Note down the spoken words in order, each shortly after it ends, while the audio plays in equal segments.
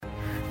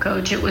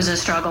Coach, it was a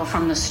struggle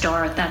from the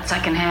start. That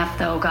second half,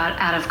 though, got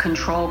out of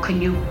control. Can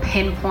you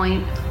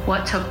pinpoint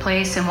what took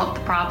place and what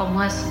the problem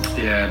was?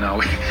 Yeah, no,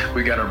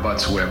 we got our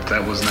butts whipped.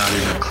 That was not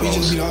even close.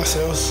 We just beat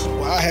ourselves.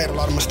 Well, I had a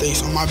lot of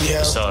mistakes on my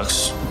behalf. It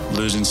sucks.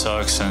 Losing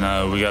sucks,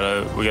 and we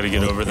gotta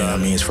get over that. I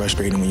mean, it's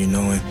frustrating when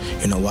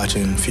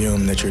watching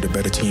film that you're the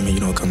better team and you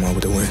don't come out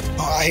with the win.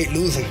 Oh, I hate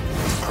losing.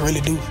 I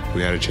really do.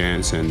 We had a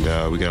chance, and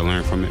we got to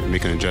learn from it,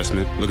 make an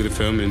adjustment, look at the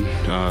film, and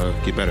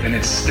get better. And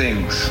it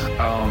stings,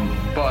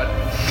 but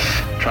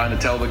trying to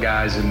tell the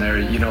guys in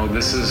there,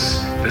 this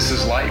is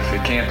life.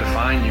 It can't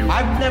define you.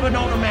 I've never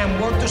known a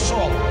man worth the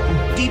salt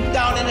who deep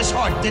down in his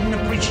heart didn't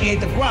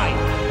appreciate the grind,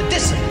 the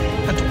discipline,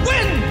 and to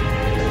win,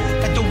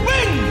 and to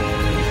win,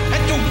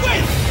 and to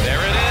win. There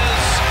it is,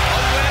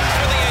 a win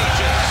for the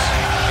ages.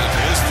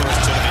 His first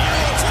to the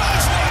year.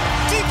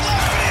 Deep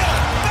left field.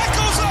 That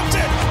goes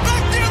Upton. Back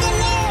near the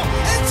wall.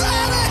 It's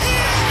out of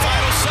here.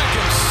 Final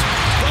seconds.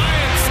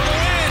 Bryant for the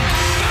win.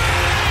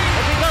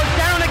 If he goes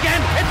down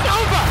again, it's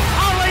over.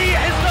 Ali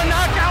is the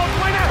knockout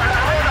winner.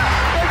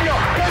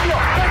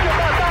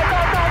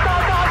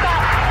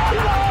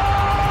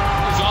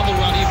 He's on the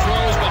run. He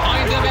throws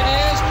behind him. It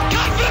is.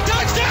 Cut for the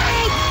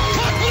touchdown.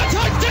 Cut for the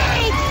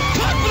touchdown.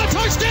 Cut for the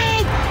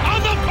touchdown on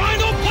the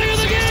final play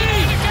of the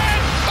game. Again.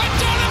 And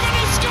Donovan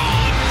has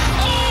scored.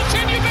 Oh,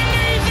 can you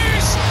believe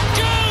this?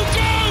 Go,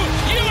 go,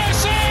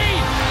 USA.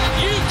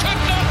 You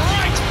could not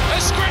write a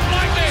script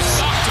like this.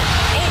 Stockton,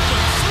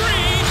 open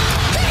three.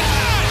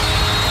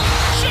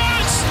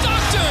 John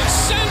Stockton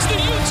sends the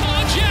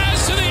Utah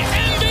Jazz to the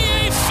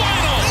NBA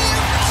Final.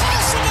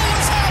 Impossible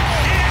has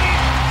happened.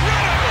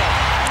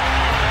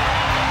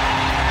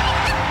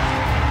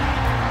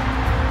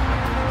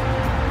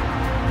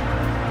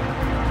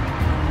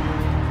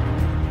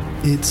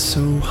 It's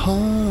so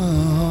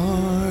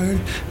hard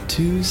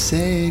to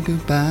say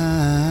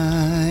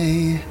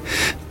goodbye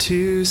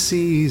to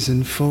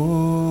season 4.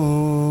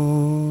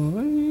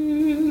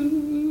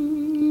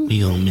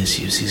 We gonna miss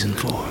you, season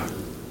 4.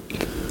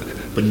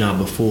 But not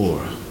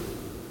before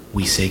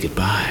we say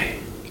goodbye.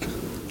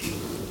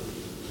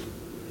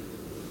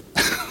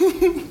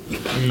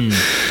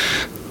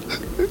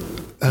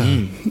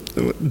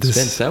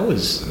 Spence, that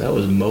was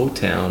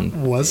Motown.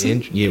 Was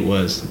it? Yeah, it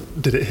was.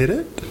 Did it hit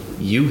it?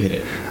 You hit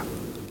it.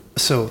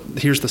 So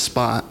here's the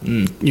spot.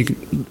 You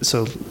can.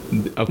 So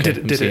Okay, did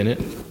I'm seeing it.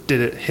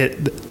 Did it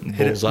hit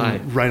Bullseye.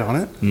 it right on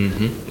it?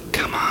 Mm-hmm.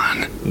 Come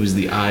on. It was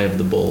the eye of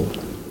the bull,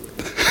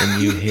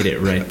 and you hit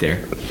it right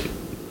there.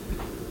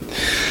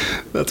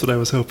 That's what I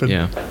was hoping.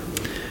 Yeah.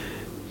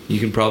 You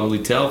can probably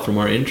tell from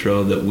our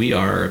intro that we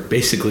are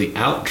basically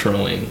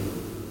outroing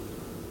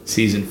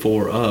season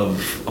 4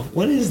 of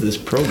what is this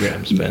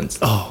program, Spence?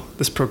 Oh,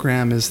 this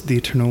program is the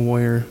Eternal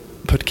Warrior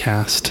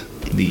Podcast.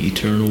 The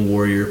Eternal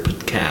Warrior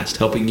Podcast,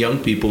 helping young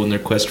people in their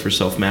quest for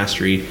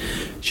self-mastery,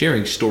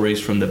 sharing stories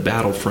from the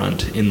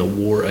battlefront in the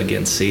war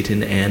against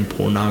Satan and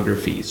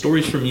pornography.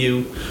 Stories from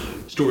you,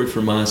 story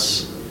from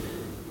us,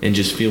 and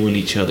just feeling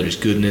each other's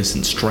goodness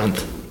and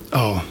strength.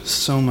 Oh,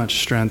 so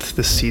much strength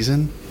this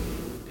season.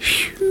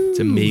 It's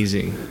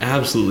amazing.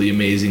 Absolutely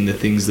amazing the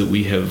things that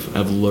we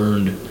have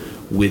learned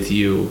with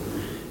you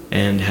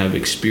and have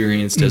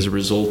experienced as a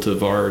result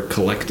of our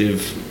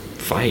collective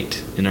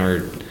fight in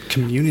our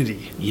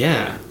community.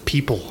 Yeah.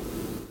 People.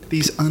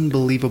 These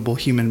unbelievable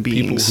human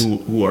beings.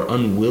 People who are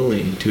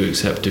unwilling to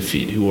accept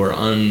defeat, who are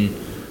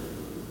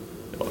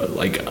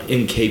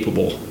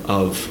incapable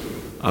of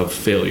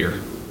failure.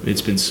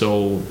 It's been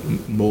so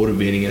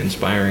motivating and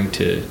inspiring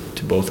to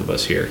both of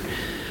us here.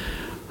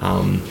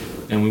 And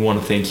we want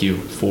to thank you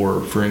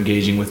for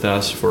engaging with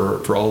us,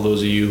 for all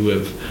those of you who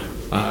have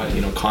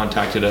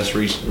contacted us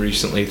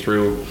recently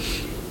through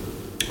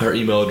our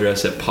email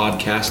address at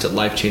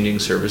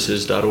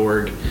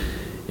podcast@lifechangingservices.org.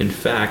 In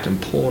fact, I'm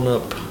pulling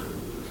up.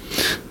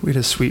 We had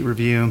a sweet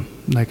review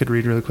that I could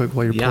read really quick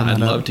while you're pulling that up.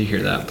 Yeah, I'd love to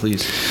hear that,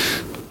 please.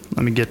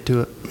 Let me get to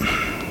it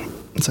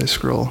as I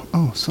scroll.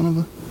 Oh, son of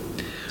a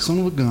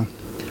gun.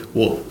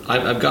 Well,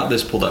 I've got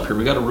this pulled up here.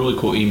 We got a really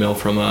cool email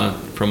from a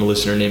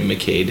listener named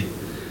McCade,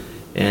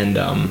 and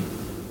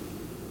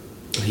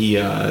he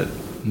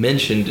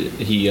mentioned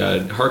he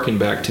hearkened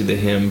back to the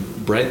hymn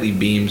 "Brightly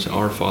Beams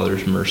Our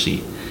Father's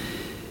Mercy,"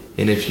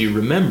 and if you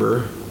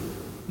remember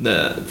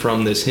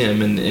from this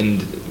hymn,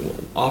 and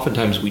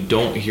oftentimes we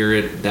don't hear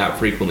it that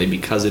frequently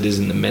because it is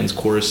in the men's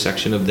chorus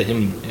section of the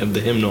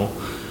hymnal,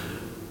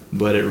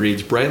 but it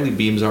reads, "Brightly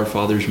beams our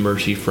Father's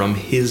mercy from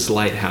His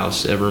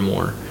lighthouse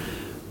evermore.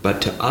 But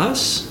to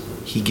us,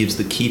 He gives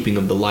the keeping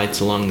of the lights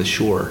along the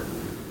shore.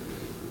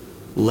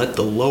 Let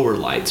the lower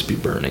lights be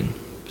burning.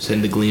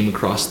 Send a gleam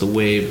across the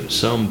wave.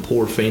 Some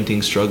poor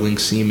fainting, struggling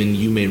seaman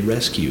you may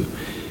rescue,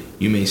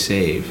 you may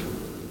save."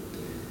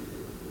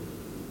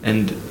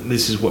 And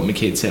this is what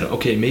McCade said.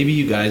 Okay, maybe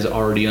you guys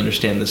already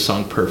understand this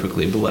song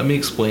perfectly, but let me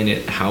explain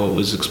it how it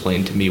was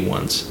explained to me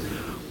once.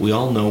 We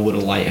all know what a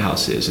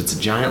lighthouse is. It's a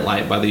giant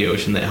light by the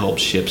ocean that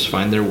helps ships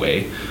find their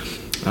way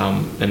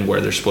and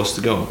where they're supposed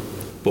to go.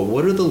 But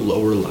what are the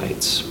lower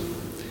lights?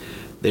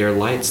 They are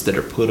lights that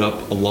are put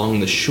up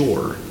along the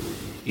shore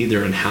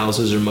either in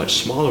houses or much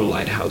smaller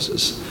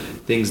lighthouses,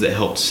 things that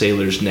helped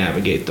sailors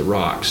navigate the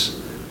rocks.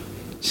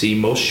 See,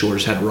 most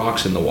shores had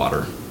rocks in the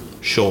water,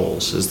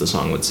 shoals, as the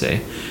song would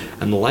say,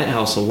 and the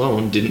lighthouse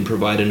alone didn't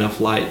provide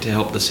enough light to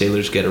help the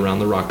sailors get around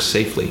the rocks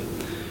safely.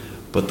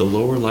 But the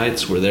lower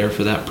lights were there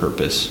for that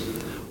purpose.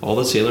 All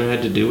the sailor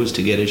had to do was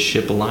to get his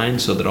ship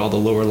aligned so that all the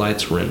lower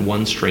lights were in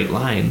one straight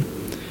line,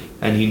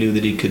 and he knew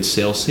that he could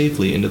sail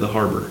safely into the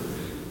harbor.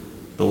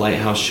 The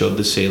lighthouse showed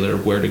the sailor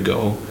where to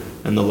go,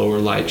 and the lower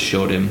lights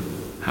showed him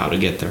how to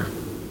get there.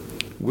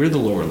 We're the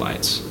lower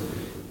lights.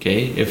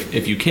 Okay?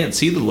 If you can't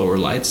see the lower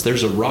lights,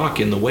 there's a rock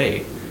in the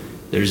way.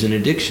 There's an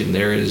addiction.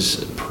 There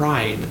is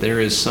pride. There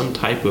is some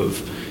type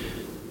of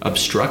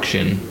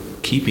obstruction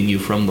keeping you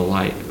from the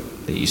light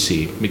that you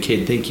see.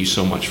 McCade, thank you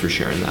so much for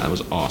sharing that. That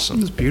was awesome.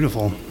 It's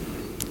beautiful.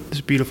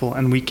 It's beautiful.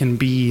 And we can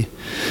be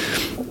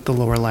the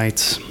lower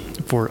lights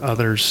for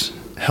others,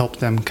 help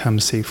them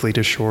come safely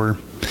to shore.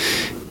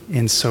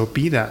 And so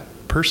be that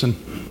person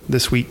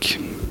this week,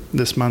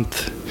 this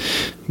month.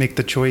 Make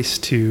the choice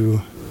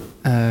to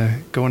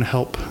go and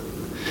help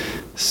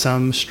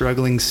some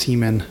struggling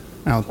seaman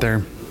out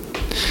there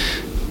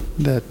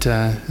that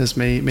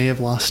may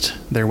have lost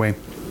their way.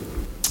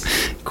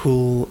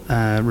 Cool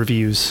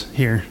reviews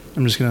here.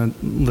 I'm just going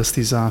to list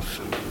these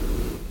off.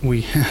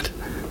 We had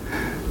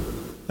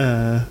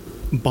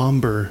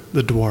Bomber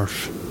the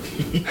Dwarf.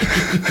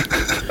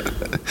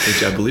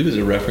 Which I believe is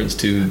a reference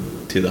to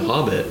The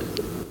Hobbit.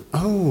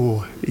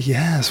 Oh,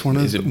 yes.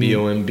 Is it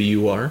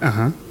Bombur?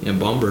 Uh-huh. Yeah,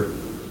 Bomber.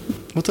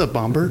 What's up,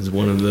 Bomber? He's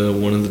one of the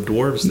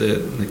dwarves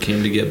that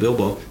came to get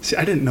Bilbo. See,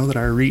 I didn't know that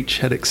our reach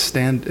had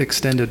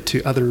extended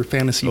to other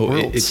fantasy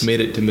worlds. It's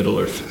made it to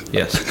Middle-earth,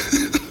 yes.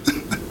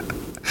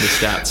 The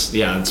stats,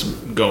 yeah, it's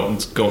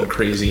going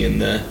crazy in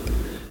the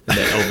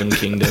Elven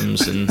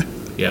kingdoms, and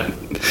yeah,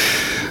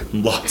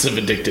 lots of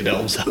addicted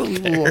elves out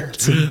there.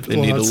 They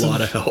need a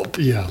lot of help.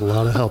 Yeah, a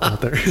lot of help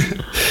out there.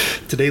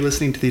 Today,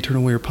 listening to the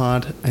Eternal Warrior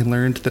Pod, I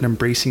learned that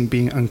embracing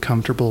being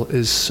uncomfortable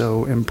is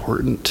so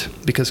important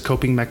because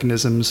coping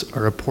mechanisms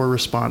are a poor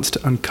response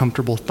to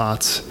uncomfortable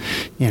thoughts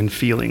and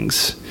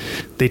feelings.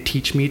 They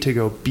teach me to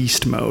go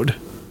beast mode.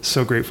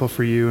 So grateful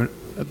for you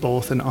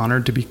both and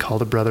honored to be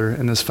called a brother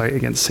in this fight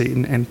against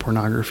Satan and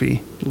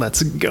pornography.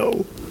 Let's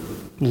go.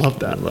 Love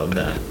that. I love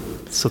that.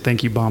 So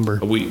thank you, Bomber.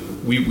 We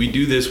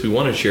do this. We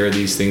want to share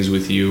these things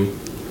with you,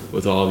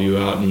 with all of you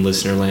out in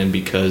listener land,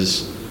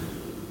 because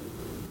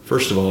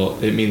first of all,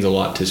 it means a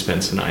lot to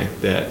Spence and I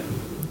that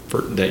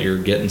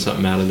you're getting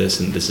something out of this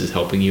and this is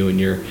helping you in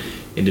your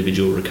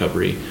individual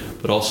recovery.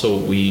 But also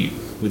we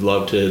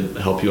love to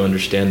help you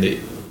understand that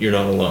you're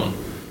not alone,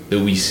 that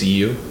we see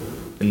you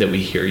and that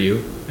we hear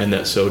you, and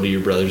that so do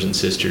your brothers and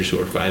sisters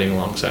who are fighting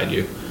alongside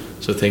you.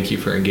 So thank you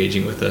for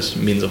engaging with us.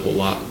 It means a whole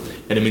lot.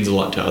 And it means a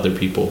lot to other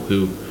people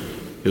who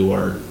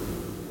are,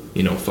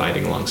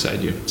 fighting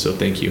alongside you. So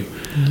thank you.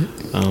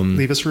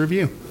 Leave us a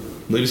review.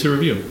 Leave us a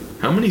review.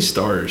 How many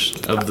stars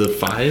of the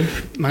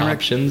 5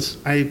 options?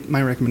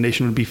 My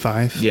recommendation would be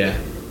 5. Yeah.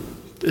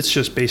 It's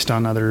just based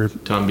on other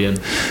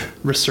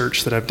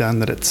research that I've done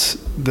that it's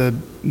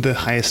the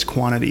highest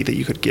quantity that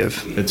you could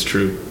give. It's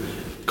true.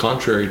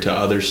 Contrary to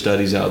other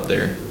studies out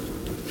there,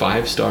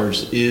 5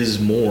 stars is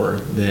more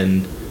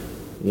than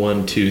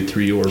 1, 2,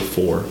 3, or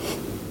 4.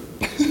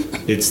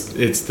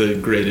 It's the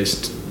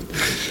greatest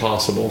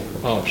possible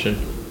option.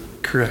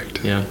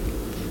 Correct. Yeah.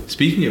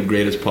 Speaking of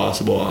greatest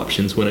possible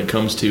options, when it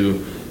comes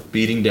to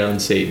beating down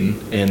Satan,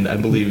 and I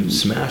believe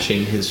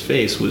smashing his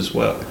face was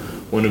what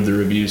one of the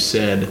reviews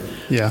said.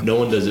 Yeah. No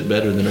one does it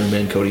better than our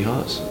man Cody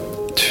Haas.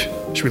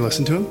 Should we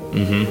listen to him?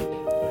 Mm-hmm.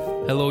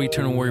 Hello,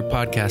 Eternal Warrior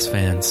podcast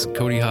fans.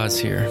 Cody Haas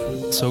here.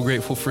 So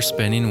grateful for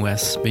Spenny and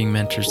Wes being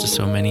mentors to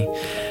so many.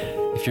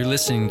 If you're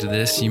listening to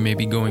this, you may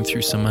be going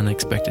through some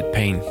unexpected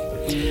pain.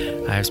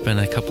 I have spent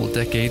a couple of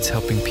decades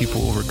helping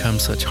people overcome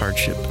such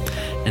hardship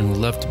and would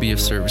love to be of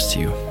service to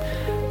you.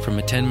 From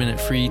a 10-minute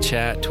free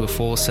chat to a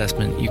full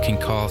assessment, you can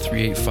call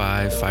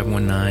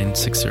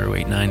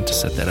 385-519-6089 to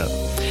set that up.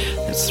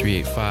 That's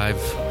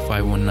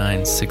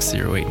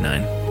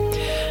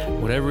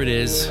 385-519-6089. Whatever it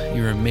is,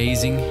 you're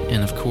amazing,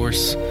 and of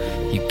course,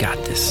 you got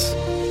this.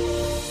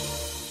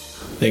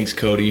 Thanks,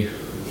 Cody.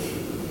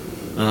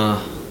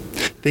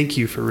 Thank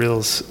you for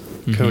reals,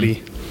 Cody.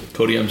 Mm-hmm.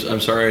 Cody, I'm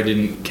sorry I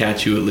didn't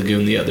catch you at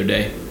Lagoon the other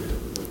day.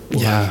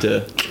 We'll have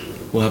to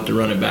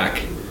run it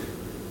back.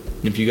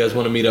 If you guys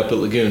want to meet up at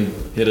Lagoon,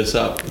 hit us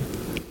up.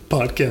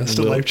 Podcast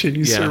at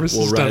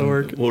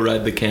lifechangingservices.org. We'll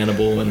ride the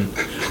Cannibal, and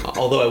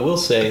although I will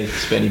say,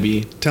 Spenny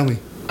B, tell me,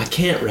 I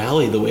can't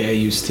rally the way I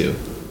used to.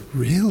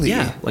 Really?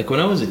 Yeah. Like when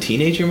I was a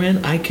teenager,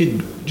 man, I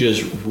could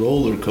just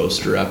roller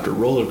coaster after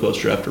roller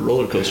coaster after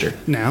roller coaster.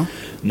 Now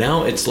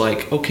it's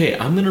like, okay,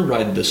 I'm gonna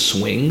ride the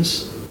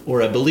swings,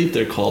 or I believe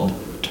they're called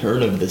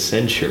turn of the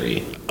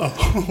century.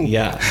 Oh.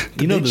 Yeah.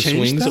 You know the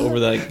swings over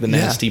the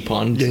nasty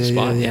pond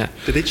spot? Yeah.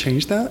 Did they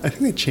change that? I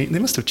think they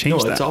must have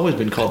changed that. No, it's always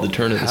been called the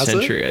turn of the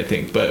century, I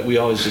think, but we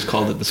always just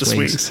called it the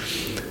swings.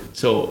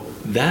 So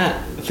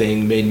that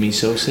thing made me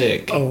so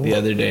sick the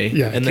other day.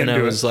 Yeah, and then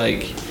I was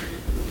like,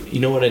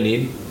 you know what I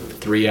need?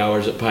 3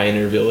 hours at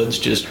Pioneer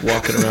Village, just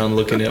walking around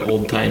looking at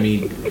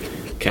old-timey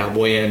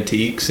cowboy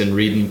antiques and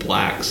reading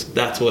plaques.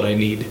 That's what I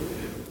need.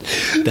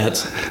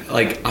 That's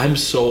like, I'm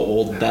so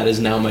old, that is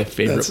now my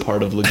favorite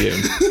part of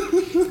Lagoon.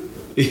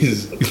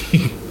 Is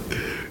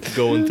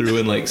going through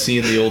and like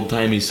seeing the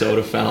old-timey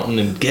soda fountain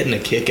and getting a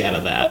kick out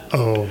of that.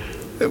 Oh.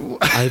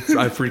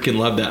 I freaking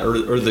love that.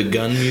 Or the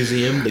gun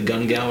museum, the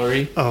gun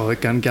gallery. Oh, the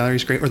gun gallery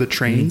is great. Or the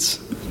trains.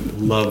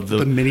 Love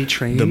the mini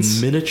trains.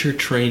 The miniature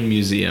train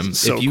museum.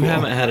 So if you cool.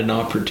 haven't had an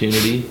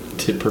opportunity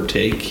to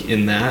partake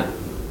in that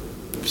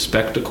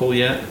spectacle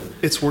yet,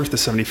 it's worth the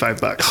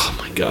 $75. Oh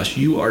my gosh,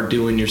 you are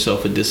doing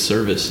yourself a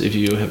disservice if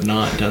you have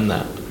not done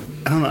that.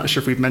 I'm not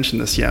sure if we've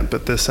mentioned this yet,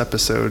 but this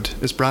episode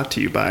is brought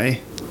to you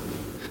by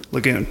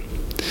Lagoon.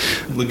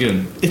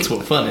 Lagoon. It's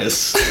what fun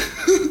is.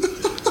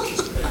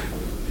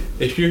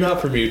 If you're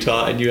not from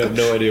Utah and you have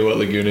no idea what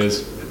Lagoon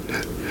is,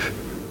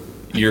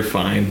 you're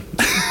fine.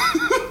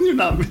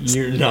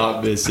 You're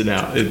not missing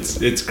out.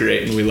 It's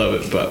great and we love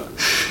it. But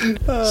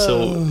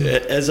so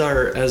as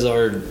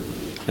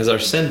our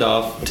send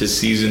off to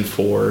season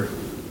 4.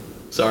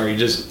 Sorry,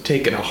 just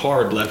taking a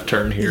hard left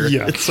turn here.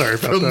 Yeah, sorry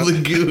about from that.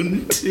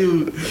 Lagoon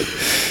to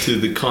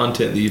the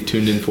content that you've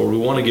tuned in for. We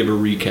want to give a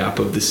recap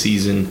of the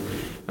season,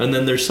 and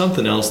then there's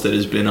something else that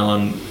has been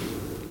on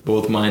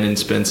both mine and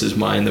Spence's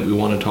mind that we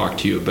want to talk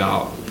to you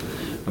about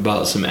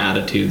some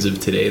attitudes of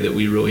today that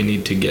we really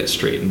need to get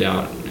straightened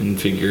out and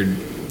figured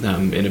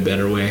in a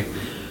better way.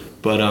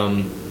 But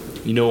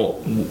you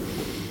know,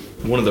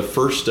 one of the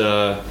first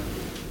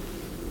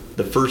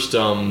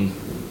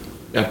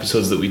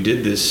episodes that we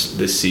did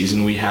this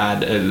season, we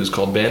had, it was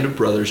called Band of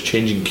Brothers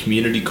Changing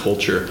Community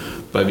Culture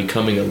by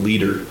Becoming a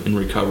Leader in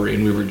Recovery,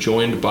 and we were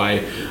joined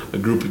by a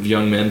group of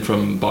young men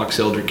from Box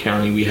Elder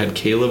County. We had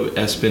Caleb,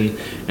 Espen,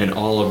 and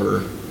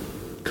Oliver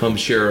come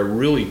share a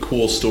really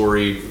cool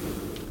story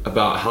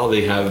about how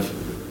they have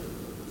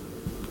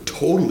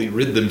totally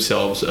rid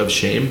themselves of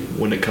shame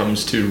when it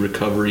comes to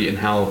recovery, and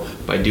how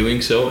by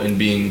doing so and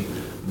being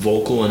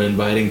vocal and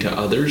inviting to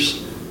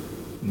others,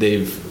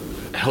 they've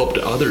helped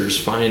others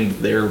find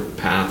their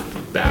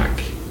path back.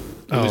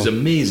 It was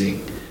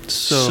amazing.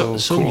 So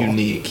cool.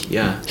 Unique.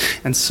 Yeah.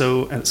 And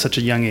so at such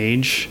a young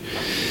age,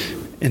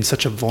 in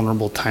such a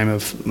vulnerable time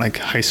of like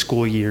high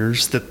school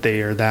years, that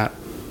they are that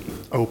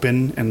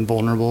open and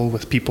vulnerable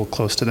with people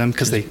close to them,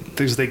 because they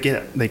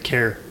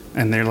care,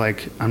 and they're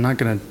like, I'm not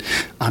gonna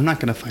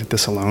fight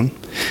this alone,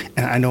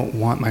 and I don't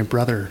want my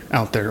brother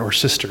out there or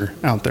sister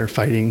out there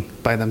fighting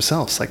by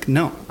themselves. Like,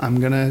 no, I'm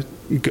gonna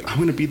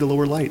be the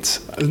lower lights.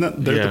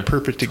 They're the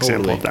perfect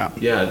example of that.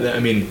 Yeah, I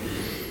mean,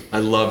 I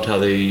loved how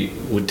they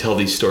would tell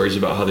these stories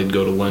about how they'd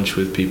go to lunch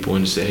with people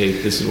and just say, hey,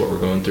 this is what we're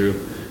going through.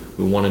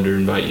 We wanted to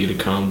invite you to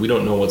come. We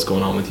don't know what's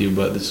going on with you,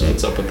 but this is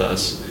what's up with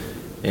us.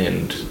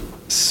 And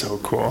so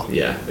cool.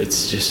 Yeah,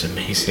 it's just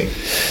amazing.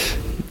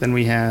 Then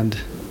we had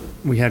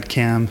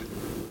Cam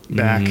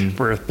back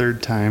for a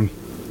third time.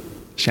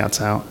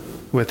 Shouts out,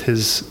 with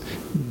his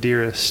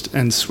dearest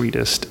and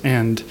sweetest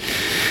and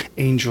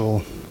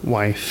angel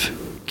wife,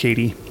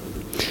 Katie,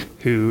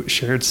 who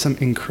shared some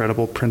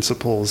incredible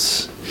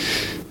principles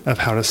of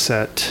how to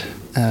set,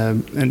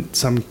 and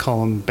some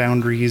call them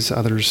boundaries,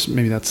 others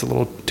maybe that's a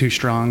little too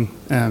strong,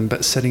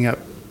 but setting up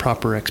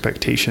proper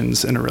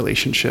expectations in a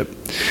relationship,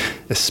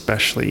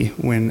 especially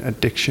when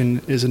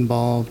addiction is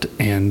involved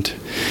and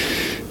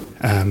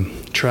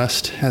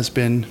trust has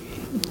been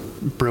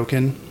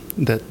broken,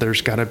 that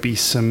there's got to be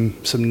some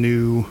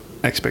new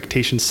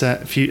expectations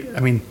set.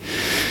 Anyone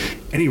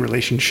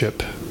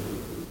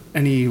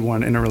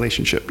in a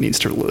relationship needs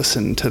to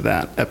listen to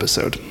that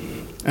episode.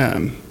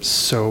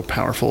 So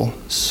powerful,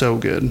 so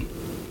good.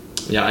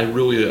 Yeah, I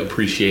really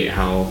appreciate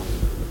how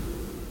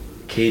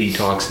Katie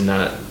talks in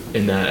that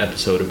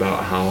episode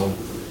about how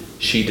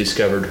she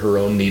discovered her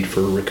own need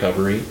for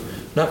recovery,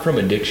 not from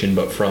addiction,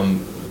 but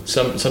from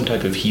some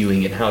type of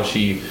healing, and how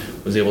she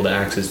was able to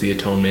access the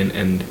atonement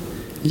and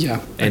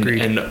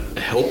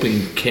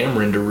helping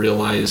Cameron to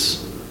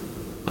realize,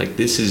 like,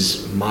 this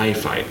is my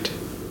fight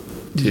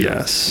too.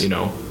 Yes. You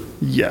know?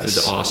 Yes.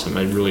 It's awesome.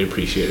 I really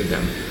appreciated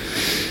them.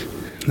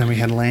 And then we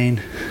had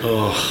Lane.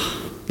 Oh,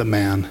 the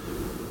man.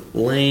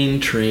 Lane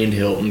trained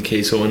Hilton.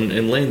 Okay, so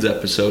in Lane's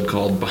episode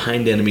called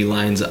Behind Enemy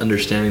Lines,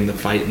 Understanding the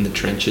Fight in the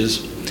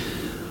Trenches,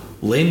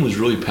 Lane was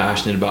really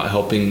passionate about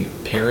helping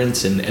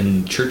parents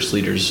and church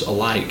leaders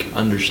alike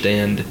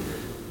understand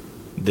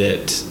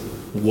that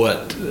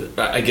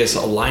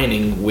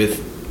aligning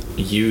with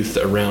youth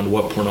around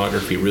what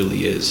pornography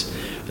really is,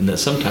 and that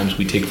sometimes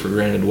we take for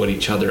granted what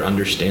each other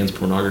understands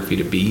pornography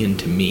to be and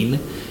to mean,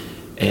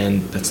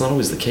 and that's not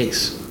always the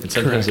case. And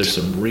sometimes there's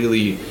some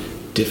really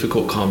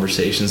difficult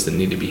conversations that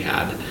need to be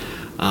had,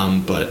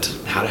 but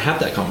how to have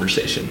that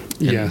conversation.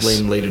 And yes.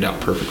 Lane laid it out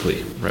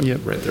perfectly right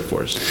there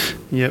for us.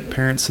 Yep,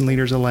 parents and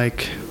leaders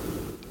alike.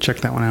 Check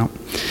that one out.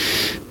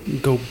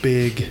 Go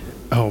big.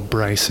 Oh,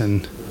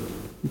 Bryson.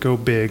 Go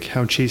big.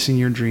 How chasing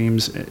your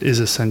dreams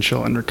is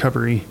essential in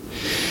recovery.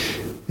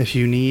 If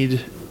you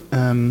need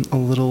a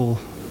little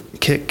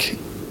kick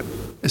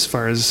as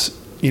far as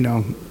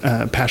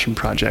passion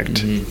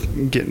project,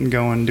 getting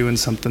going, doing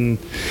something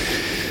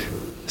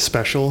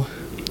special.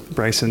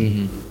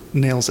 Bryson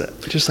nails it,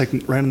 just like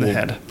right in the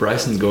head.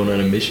 Bryson's going on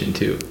a mission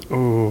too.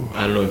 Oh,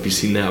 I don't know if you've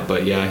seen that,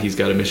 but yeah, he's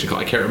got a mission call.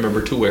 I can't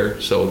remember to where,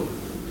 so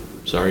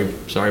sorry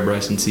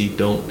Bryson C,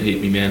 don't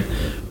hate me, man,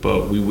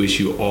 but we wish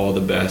you all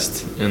the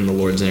best in the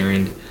Lord's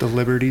errand.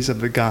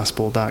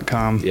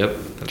 theliberiesofthegospel.com. Yep,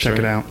 check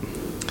it out.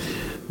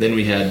 Then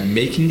we had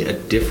Making a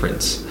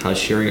Difference, How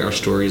Sharing Our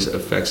Stories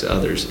Affects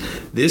Others.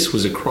 This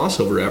was a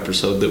crossover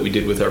episode that we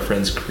did with our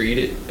friends Creed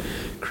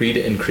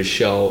and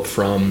Chriselle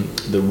from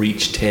the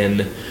Reach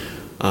 10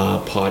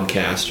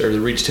 podcast, or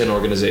the Reach 10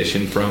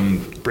 organization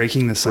from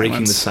Breaking the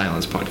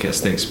Silence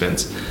podcast. Thanks,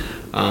 Spence.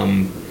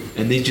 And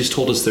they just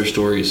told us their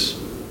stories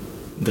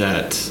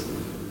that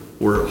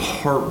were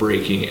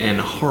heartbreaking and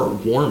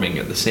heartwarming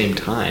at the same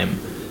time.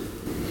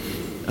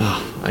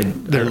 I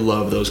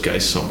love those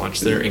guys so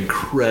much. They're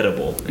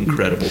incredible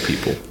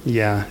people.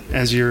 Yeah,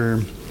 as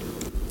you're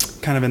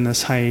kind of in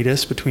this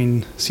hiatus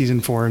between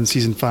season 4 and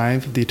season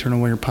 5 of the Eternal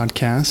Warrior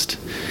podcast,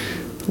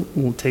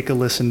 we'll take a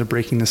listen to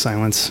Breaking the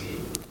Silence.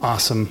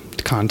 Awesome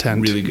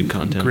content. Really good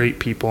content. Great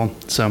people.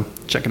 So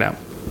check it out.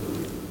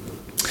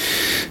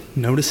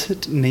 Notice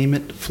it, name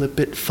it, flip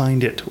it,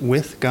 find it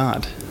with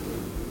God.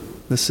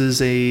 This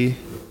is a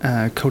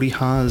Cody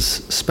Haas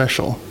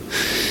special.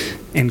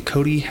 And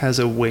Cody has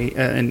a way,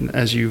 and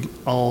as you've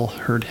all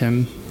heard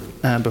him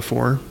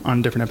before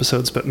on different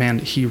episodes, but man,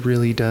 he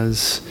really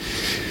does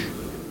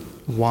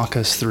walk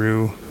us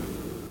through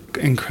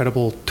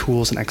incredible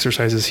tools and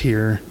exercises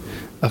here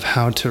of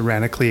how to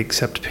radically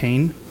accept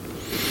pain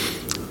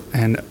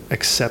and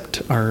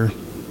accept our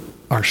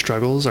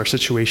struggles, our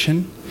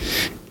situation,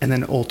 and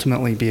then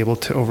ultimately be able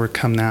to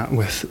overcome that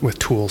with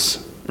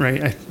tools,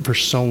 right? For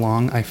so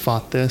long, I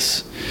fought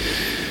this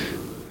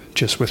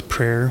just with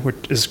prayer,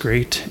 which is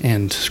great,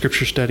 and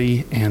scripture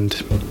study, and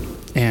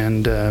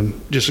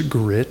just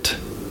grit,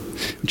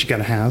 which you got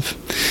to have.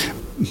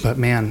 But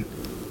man,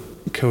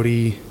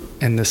 Cody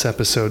in this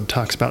episode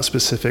talks about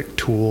specific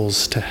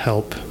tools to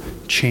help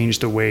change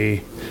the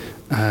way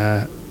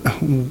our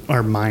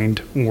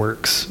mind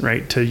works,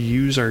 right? To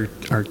use our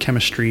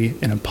chemistry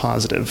in a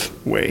positive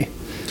way.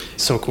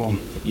 So cool.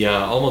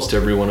 Yeah, almost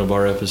every one of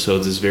our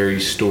episodes is very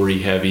story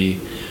heavy.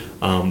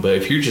 But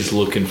if you're just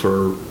looking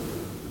for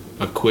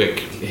a quick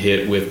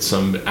hit with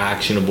some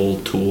actionable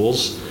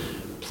tools,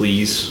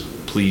 please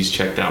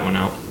check that one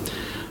out.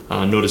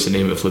 Notice the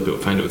name of it, flip it,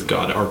 find it with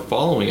God. Our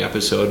following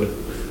episode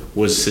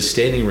was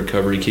Sustaining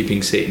Recovery,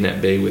 Keeping Satan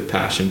at Bay with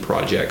Passion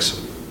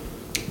Projects.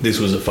 This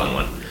was a fun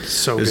one.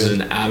 This is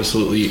an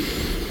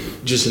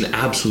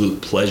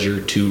absolute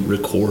pleasure to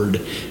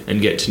record and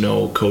get to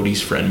know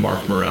Cody's friend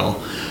Mark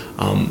Morrell.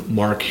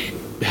 Mark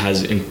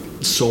has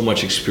so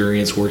much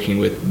experience working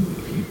with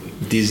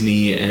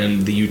Disney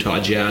and the Utah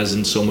Jazz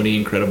and so many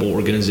incredible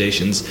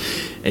organizations,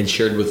 and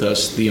shared with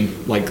us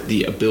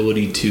the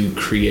ability to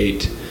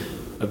create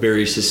a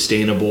very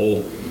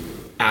sustainable,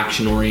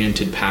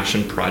 action-oriented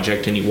passion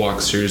project. And he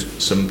walks through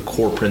some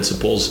core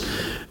principles,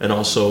 and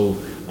also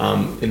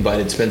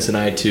invited Spence and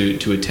I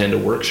to attend a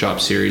workshop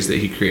series that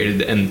he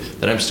created and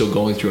that I'm still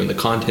going through, and the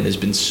content has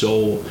been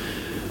so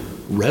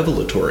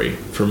revelatory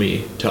for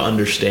me to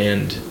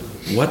understand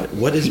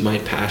what is my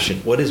passion,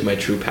 what is my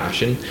true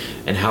passion,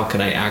 and how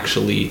can I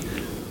actually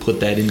put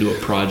that into a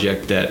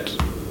project that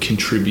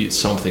contributes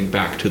something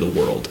back to the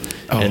world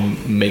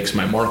and makes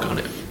my mark on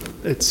it.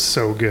 It's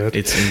so good.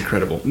 It's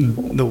incredible.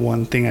 The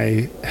one thing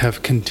I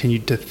have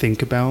continued to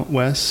think about,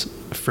 Wes,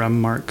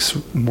 from Mark's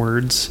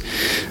words,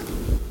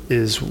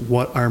 is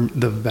what are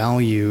the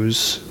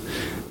values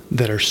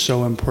that are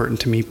so important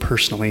to me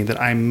personally,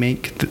 that I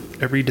make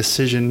every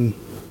decision,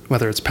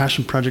 whether it's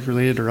passion project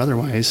related or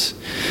otherwise,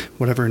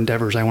 whatever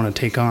endeavors I want to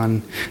take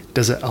on,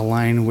 does it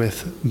align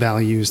with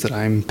values that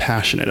I'm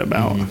passionate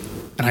about?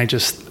 And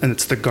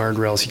it's the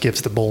guardrails. He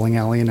gives the bowling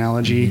alley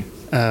analogy,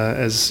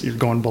 as you're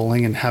going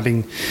bowling and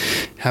having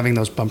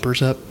those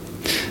bumpers up,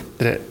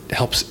 that it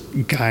helps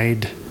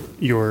guide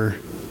your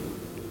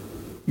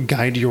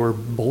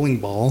bowling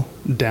ball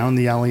down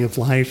the alley of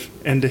life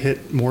and to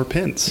hit more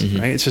pins,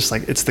 right? It's just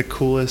like, it's the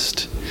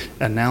coolest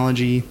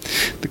analogy,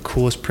 the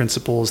coolest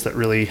principles that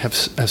really have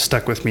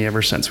stuck with me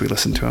ever since we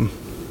listened to him.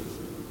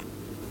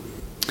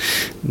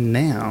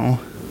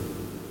 Now,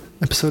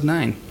 episode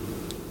 9,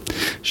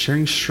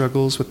 sharing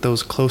struggles with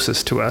those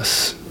closest to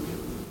us,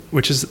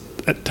 which is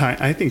at time,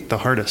 I think, the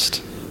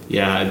hardest.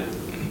 Yeah,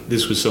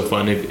 this was so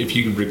fun. If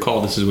you can recall,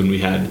 this is when we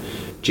had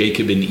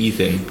Jacob and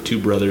Ethan, two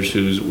brothers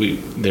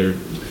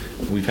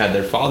we've had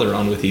their father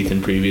on with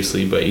Ethan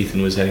previously, but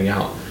Ethan was heading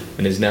out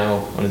and is now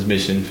on his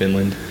mission in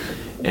Finland.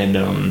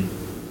 And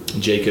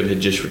Jacob had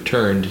just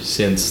returned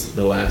since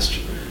the last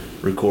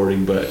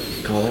recording, but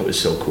God, that was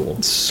so cool.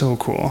 It's so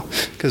cool,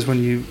 because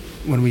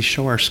when we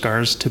show our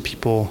scars to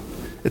people,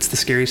 it's the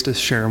scariest to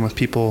share them with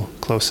people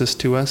closest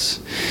to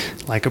us,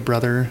 like a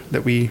brother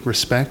that we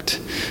respect,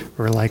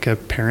 or like a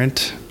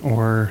parent,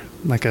 or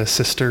like a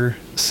sister,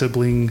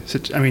 sibling,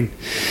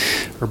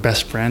 or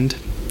best friend.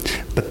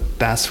 But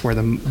that's where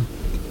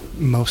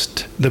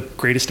the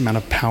greatest amount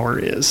of power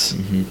is,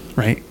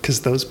 right?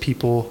 Because those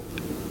people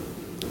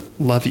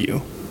love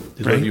you.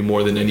 They love you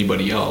more than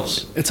anybody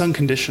else. It's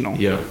unconditional.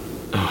 Yeah.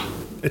 Oh,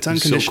 it's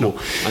unconditional. So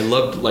cool. I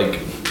loved like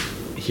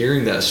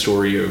hearing that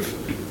story of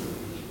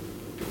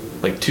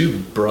like two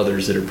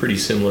brothers that are pretty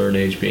similar in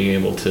age being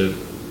able to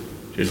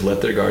just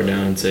let their guard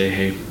down and say,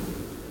 hey,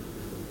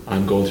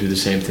 I'm going through the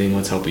same thing.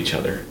 Let's help each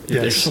other.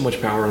 Yes. There's so much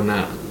power in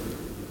that.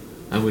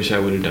 I wish I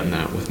would have done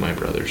that with my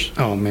brothers.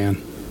 Oh,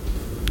 man.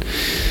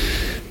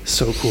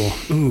 So cool.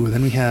 Ooh,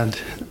 then we had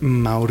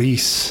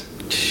Maurice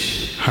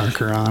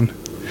Harker on,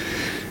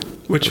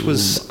 which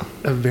was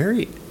a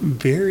very,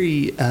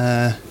 very,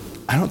 I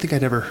don't think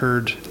I'd ever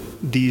heard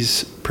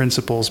these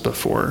principles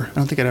before. I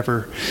don't think I'd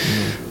ever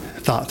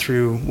thought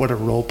through what a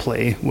role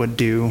play would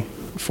do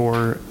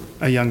for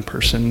a young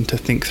person to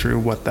think through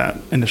what that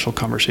initial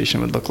conversation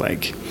would look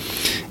like.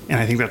 And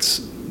I think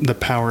that's the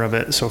power of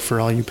it. So for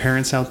all you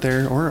parents out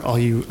there, or all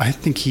you, I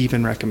think he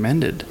even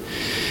recommended,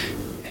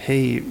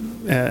 hey,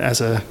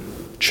 as a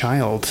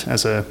child,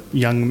 as a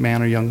young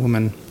man or young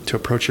woman, to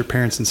approach your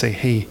parents and say,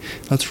 hey,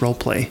 let's role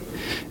play.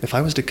 If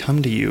I was to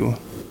come to you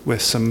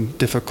with some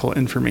difficult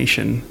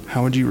information,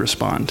 how would you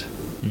respond?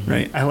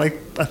 Right? I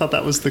thought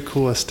that was the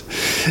coolest.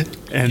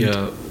 And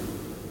yeah.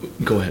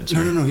 Go ahead.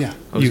 Sorry. No, yeah.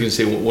 I was going to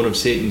say one of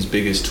Satan's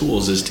biggest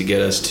tools is to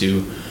get us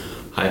to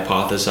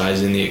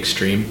hypothesize in the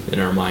extreme in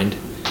our mind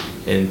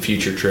and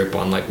future trip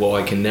on like, well,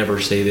 I can never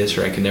say this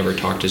or I can never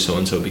talk to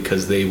so-and-so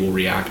because they will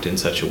react in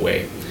such a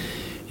way.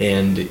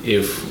 And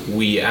if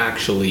we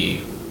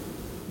actually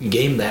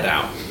game that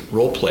out,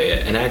 role play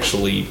it, and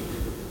actually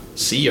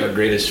see our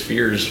greatest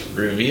fears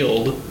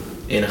revealed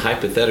in a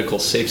hypothetical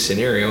safe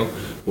scenario,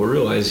 we'll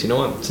realize, you know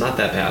what, it's not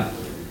that bad.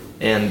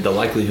 And the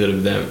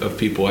likelihood of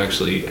people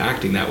actually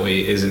acting that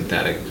way isn't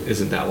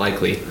that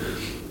likely.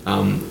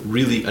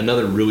 Really,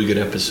 another really good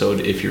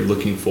episode if you're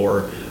looking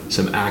for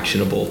some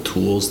actionable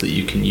tools that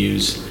you can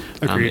use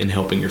in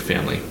helping your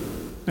family.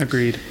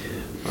 Agreed.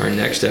 Our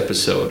next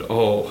episode,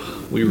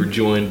 we were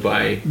joined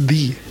by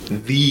the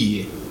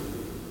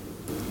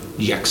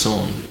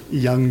Jackson.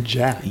 Young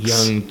Jax.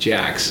 Young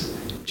Jax.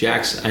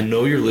 Jax, I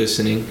know you're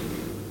listening.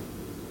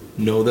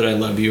 Know that I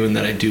love you and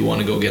that I do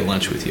want to go get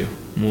lunch with you.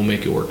 We'll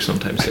make it work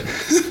sometime soon.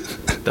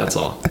 That's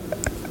all.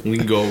 We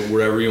can go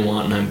wherever you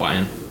want and I'm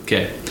buying.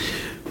 Okay.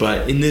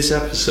 But in this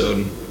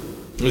episode,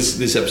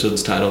 this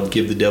episode's titled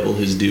Give the Devil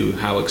His Due,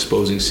 How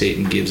Exposing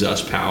Satan Gives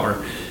Us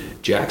Power.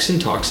 Jackson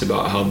talks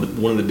about how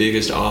one of the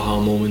biggest aha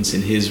moments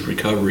in his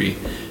recovery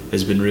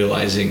has been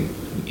realizing,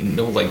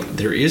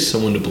 there is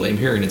someone to blame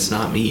here and it's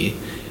not me.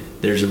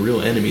 There's a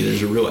real enemy.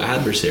 There's a real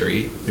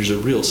adversary. There's a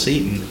real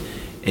Satan.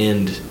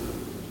 And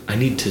I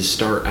need to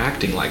start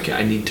acting like it.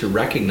 I need to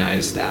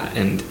recognize that.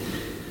 And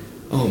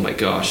oh my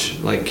gosh,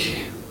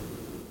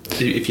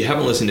 if you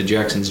haven't listened to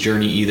Jackson's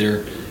journey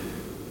either,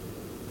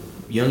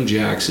 young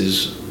Jax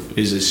is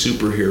a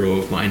superhero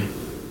of mine,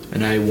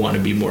 and I want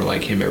to be more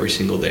like him every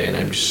single day. And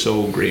I'm just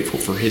so grateful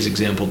for his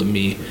example to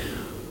me.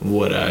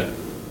 What a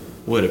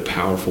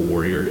powerful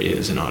warrior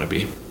is and ought to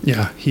be.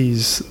 Yeah,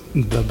 he's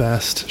the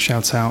best.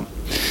 Shouts out.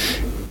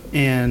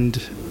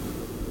 And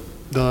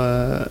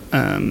the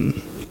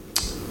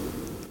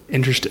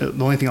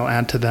only thing I'll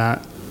add to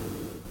that,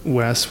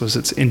 Wes, was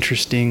it's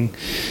interesting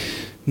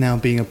now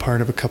being a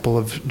part of a couple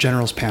of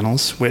generals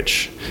panels,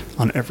 which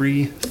on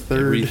every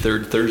third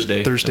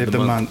Thursday of the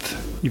month,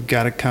 you've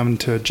got to come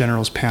to a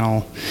generals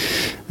panel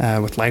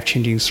with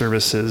Life-Changing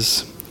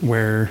Services,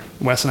 where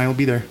Wes and I will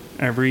be there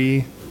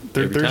every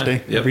third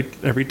Thursday,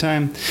 every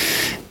time.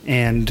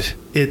 And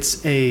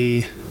it's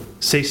a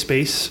safe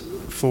space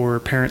for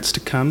parents to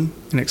come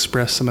and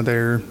express some of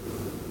their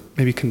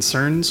maybe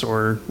concerns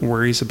or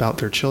worries about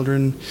their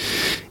children,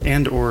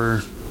 and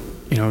or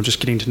just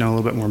getting to know a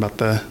little bit more about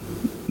the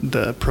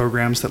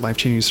programs that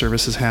Life-Changing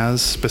Services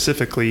has,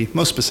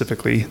 most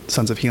specifically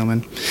Sons of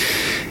Helaman.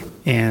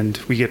 And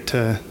we get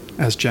to,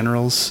 as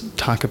generals,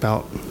 talk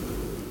about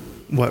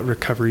what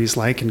recovery is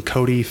like, and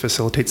Cody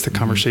facilitates the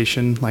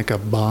conversation like a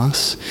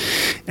boss.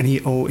 And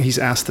he's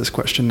asked this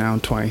question now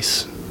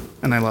twice,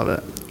 and I love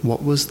it.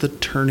 What was the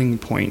turning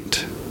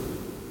point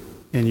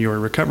in your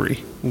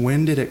recovery?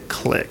 When did it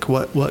click?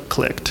 What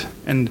clicked?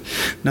 And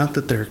not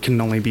that there can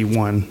only be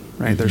one,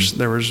 right? There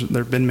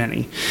have been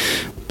many,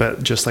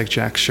 but just like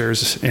Jack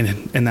shares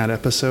in that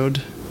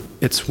episode,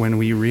 it's when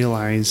we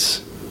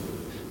realize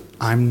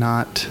I'm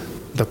not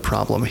the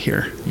problem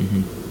here.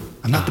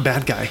 I'm not the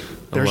bad guy.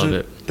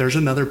 There's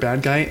another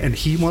bad guy, and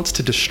he wants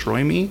to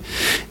destroy me.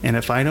 And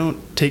if I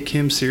don't take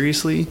him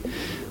seriously,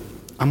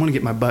 I'm going to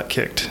get my butt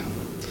kicked.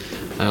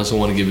 I also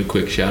want to give a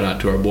quick shout out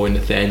to our boy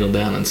Nathaniel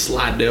down in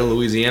Slidell,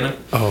 Louisiana.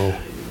 Oh.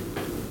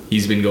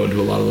 He's been going to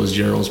a lot of those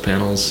generals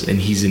panels, and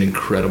he's an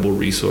incredible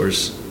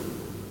resource.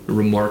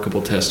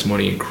 Remarkable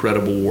testimony,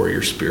 incredible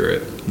warrior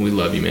spirit. We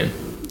love you, man.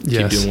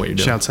 Yes. Keep doing what you're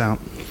doing. Shouts out.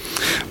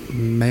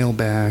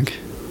 Mailbag.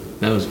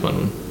 That was a fun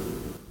one.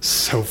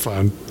 So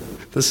fun.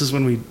 This is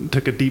when we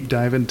took a deep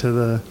dive into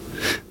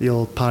the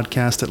old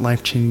podcast at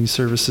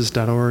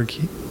lifechangingservices.org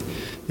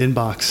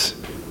inbox.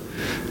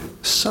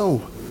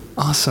 So,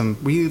 Awesome.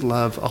 We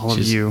love all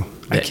of you.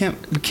 We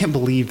can't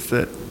believe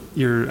that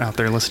you're out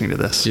there listening to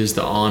this. Just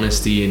the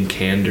honesty and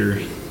candor,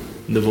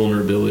 the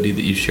vulnerability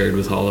that you shared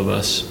with all of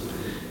us.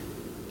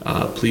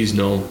 Please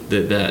know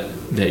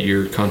that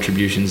your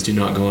contributions do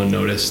not go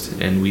unnoticed,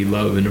 and we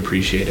love and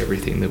appreciate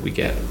everything that we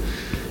get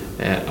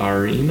at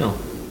our email.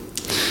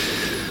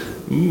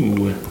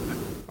 Ooh.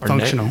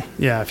 Functional.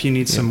 Yeah, if you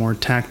need some more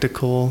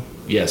tactical,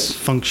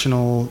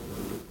 functional,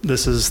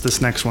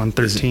 this next one,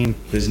 13.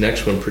 This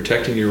next one,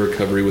 protecting your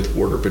recovery with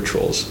border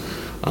patrols.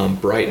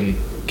 Brighton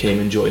came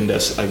and joined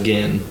us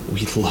again.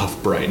 We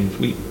love Brighton.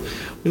 We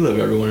love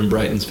everyone in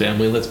Brighton's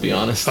family, let's be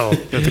honest. Oh,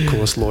 you're the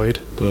coolest Lloyd.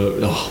 But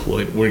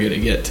Lloyd, we're going to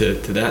get to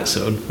that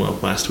episode. Well,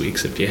 last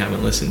week's if you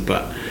haven't listened.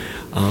 But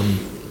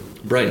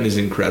Brighton is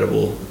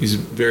incredible. He's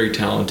very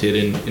talented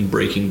in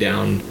breaking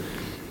down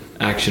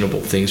actionable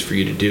things for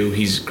you to do.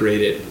 He's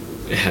great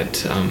at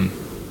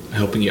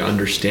helping you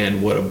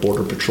understand what a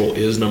border patrol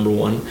is, number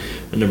one,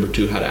 and number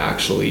two, how to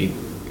actually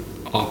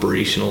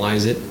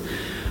operationalize it.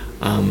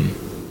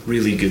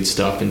 Really good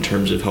stuff in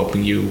terms of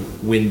helping you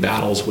win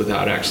battles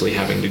without actually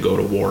having to go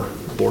to war.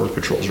 Border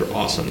patrols are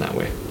awesome that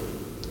way.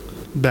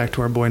 Back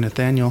to our boy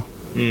Nathaniel.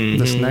 Mm-hmm.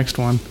 This next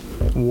one,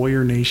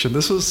 Warrior Nation.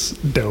 This was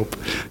dope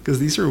because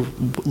these are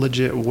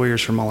legit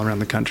warriors from all around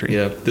the country.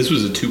 Yeah, this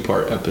was a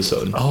 2-part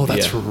episode. Oh,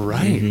 that's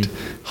right.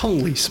 Mm-hmm.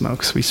 Holy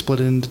smokes, we split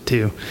it into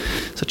 2.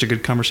 Such a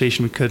good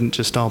conversation. We couldn't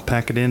just all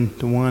pack it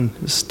into one.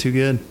 It was too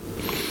good.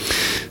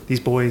 These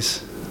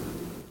boys,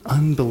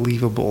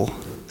 unbelievable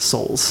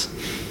souls,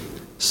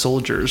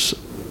 soldiers,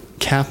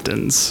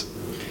 captains.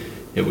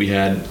 Yeah, we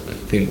had, I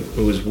think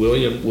it was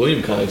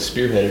William kind of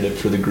spearheaded it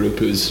for the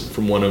group. It was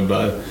from one of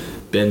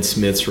Ben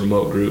Smith's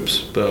remote groups,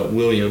 but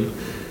William,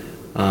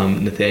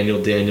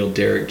 Nathaniel, Daniel,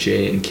 Derek,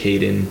 Jay, and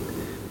Caden,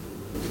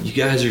 you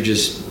guys are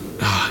just,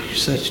 you're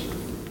such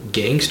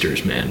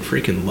gangsters, man.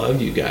 Freaking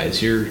love you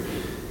guys. You're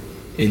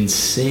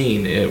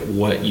insane at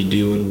what you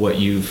do and what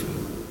you've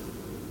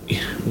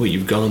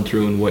gone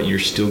through and what you're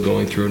still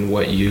going through and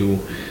what you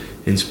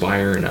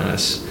inspire in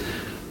us.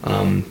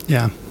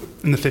 Yeah.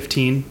 And the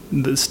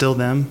 15, still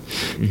them.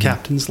 Mm-hmm.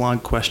 Captain's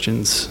log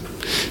questions.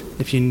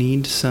 If you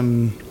need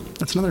some,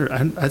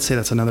 I'd say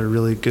that's another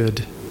really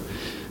good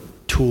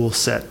tool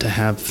set to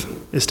have,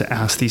 is to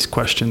ask these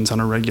questions on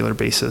a regular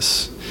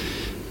basis.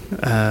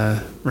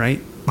 Right?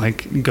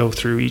 Like go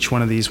through each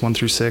one of these 1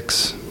 through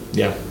 6.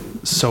 Yeah.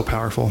 So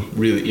powerful.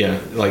 Really,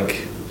 yeah.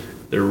 Like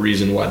the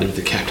reason why there's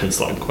the captain's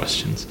log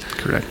questions.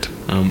 Correct.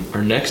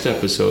 Our next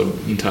episode,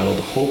 entitled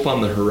Hope on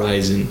the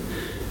Horizon,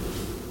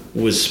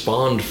 was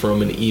spawned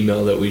from an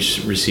email that we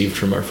received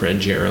from our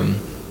friend Jerem,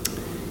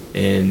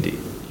 and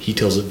he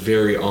tells a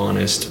very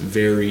honest,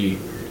 very,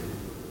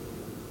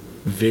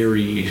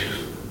 very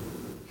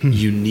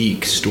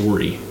unique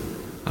story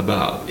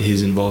about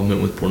his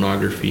involvement with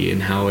pornography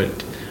and how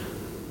it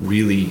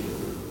really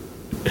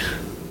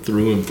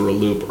threw him for a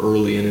loop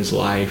early in his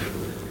life,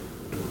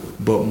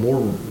 but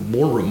more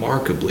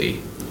remarkably,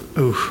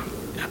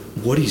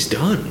 what he's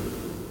done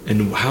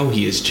and how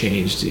he has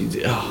changed.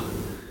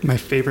 My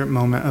favorite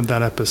moment of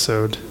that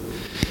episode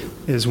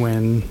is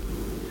when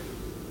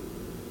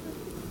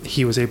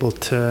he was able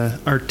to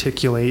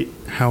articulate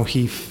how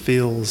he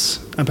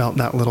feels about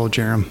that little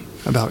Jerem,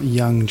 about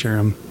young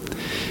Jerem,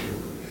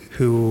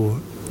 who,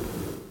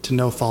 to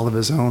no fault of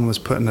his own, was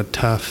put in a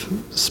tough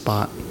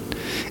spot.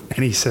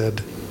 And he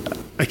said,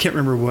 I can't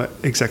remember what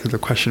exactly the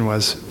question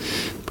was,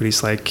 but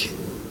he's like,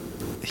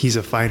 he's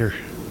a fighter,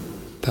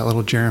 that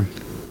little Jerem.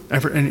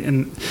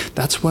 And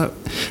that's what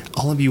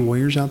all of you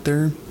warriors out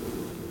there,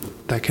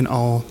 that can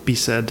all be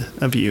said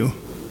of you,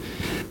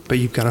 but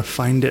you've got to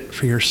find it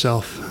for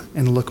yourself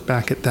and look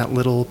back at that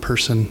little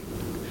person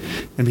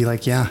and be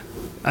like, yeah,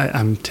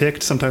 I'm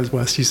ticked. Sometimes,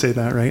 Wes, you say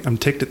that, right? I'm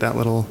ticked at that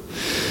little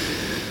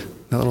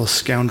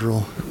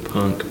scoundrel.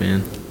 Punk,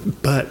 man.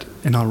 But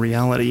in all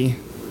reality,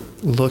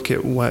 look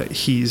at what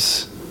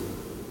he's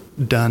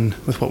done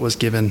with what was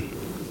given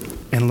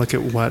and look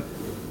at what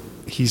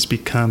he's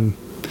become,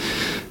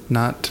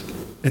 not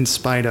in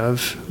spite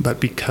of, but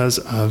because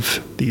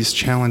of these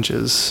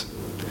challenges.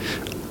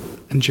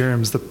 And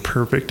Jerem's the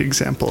perfect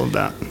example of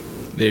that.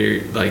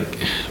 They're like,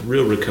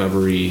 real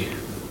recovery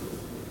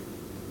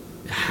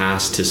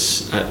has to,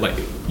 like,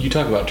 you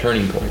talk about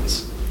turning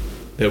points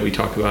that we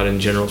talk about in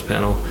General's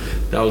panel.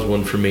 That was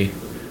one for me,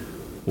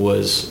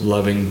 was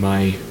loving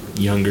my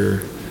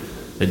younger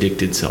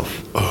addicted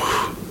self.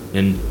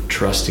 And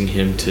trusting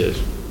him to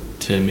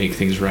make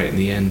things right in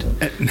the end.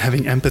 And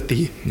having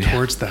empathy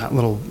towards that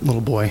little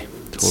boy.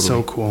 Totally.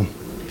 So cool.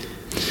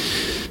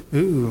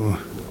 Ooh.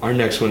 Our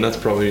next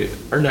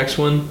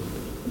one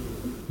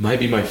might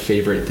be my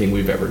favorite thing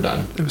we've ever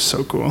done. It was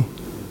so cool.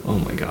 Oh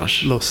my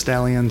gosh. Los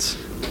Stallions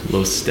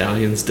del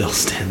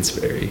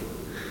Stansbury.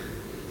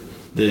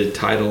 The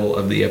title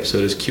of the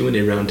episode is Q&A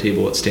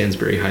Roundtable at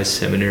Stansbury High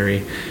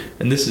Seminary.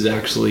 And this is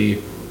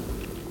actually,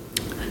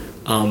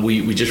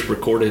 we just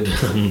recorded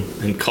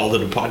and called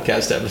it a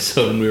podcast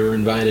episode, and we were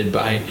invited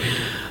by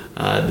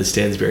the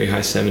Stansbury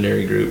High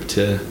Seminary group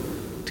to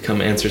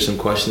come answer some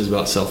questions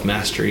about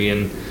self-mastery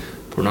and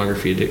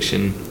pornography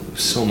addiction.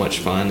 so much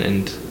fun,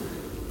 and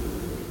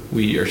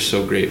we are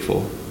so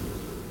grateful.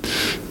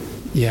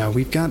 Yeah,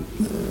 we've got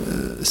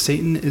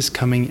Satan is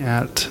coming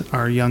at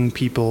our young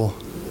people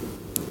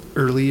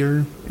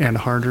earlier and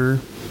harder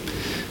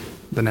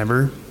than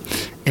ever,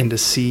 and to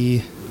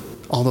see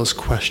all those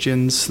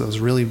questions, those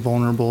really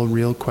vulnerable,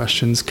 real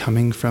questions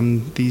coming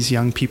from these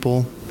young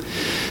people,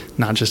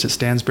 not just at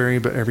Stansbury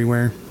but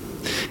everywhere,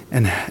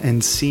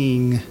 and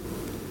seeing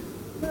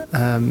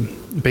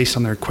based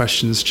on their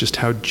questions just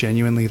how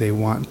genuinely they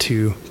want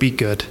to be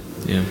good,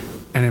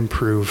 and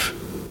improve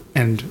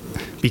and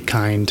be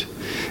kind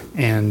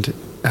and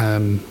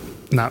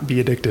not be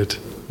addicted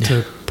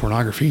to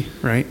pornography,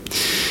 right?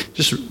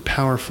 Just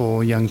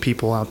powerful young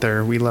people out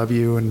there. We love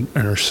you and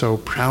are so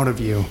proud of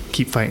you.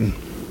 Keep fighting.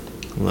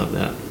 Love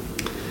that.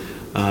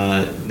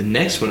 The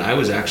next one I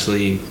was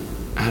actually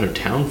out of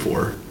town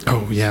for.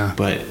 Oh, yeah.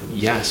 But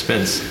yeah,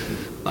 Spence,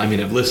 I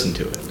mean, I've listened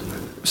to it.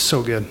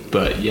 So good.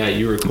 But yeah,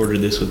 you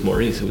recorded this with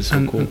Maurice. It was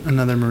so cool.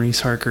 Another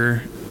Maurice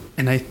Harker.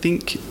 And I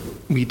think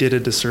we did a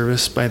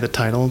disservice by the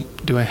title,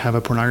 Do I Have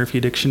a Pornography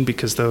Addiction?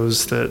 Because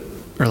those that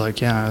are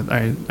like,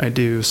 yeah, I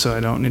do, so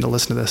I don't need to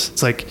listen to this.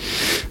 It's like,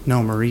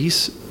 no,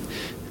 Maurice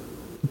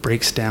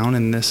breaks down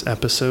in this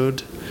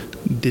episode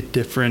the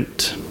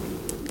different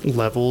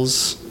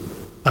levels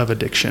of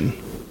addiction,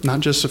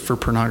 not just for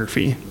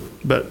pornography,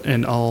 but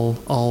in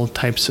all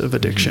types of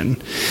addiction.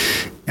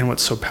 Mm-hmm. And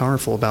what's so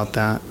powerful about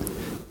that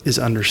is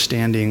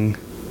understanding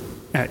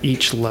at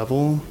each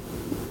level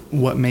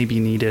what may be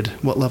needed,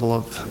 what level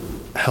of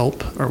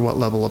help or what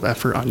level of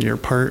effort on your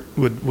part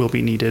will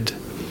be needed.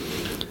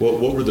 What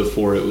were the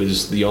four? It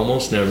was the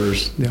almost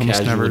nevers, the almost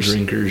casual nevers,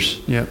 drinkers.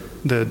 Yep.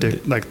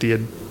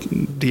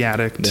 The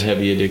addict, the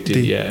heavy addicted,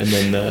 and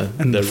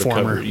then the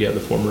former, the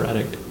former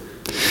addict.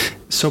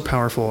 So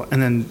powerful.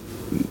 And then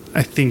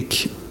I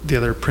think the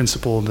other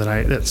principle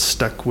that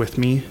stuck with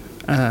me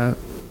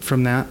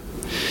from that,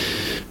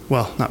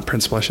 well, not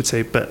principle, I should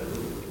say, but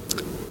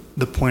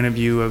the point of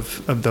view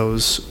of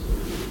those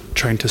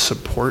trying to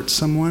support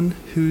someone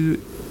who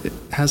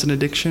has an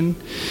addiction.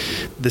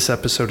 This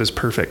episode is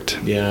perfect.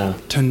 Yeah.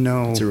 To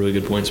know. That's a really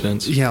good point,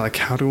 Spence. Yeah, like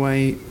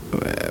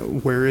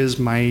where is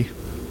my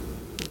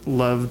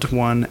loved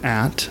one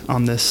at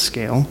on this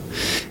scale?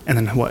 And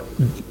then what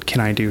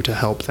can I do to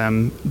help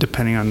them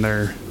depending on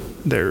their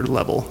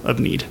level of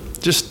need?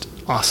 Just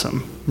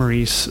awesome.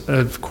 Maurice,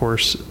 of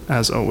course,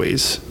 as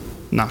always,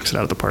 knocks it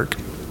out of the park.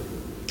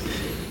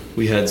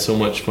 We had so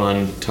much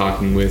fun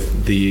talking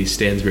with the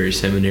Stansbury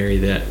Seminary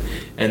the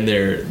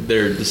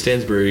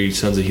Stansbury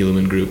Sons of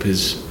Helaman group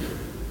has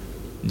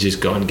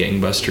just gone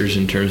gangbusters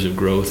in terms of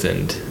growth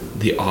and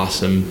the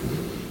awesome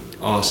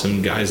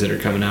guys that are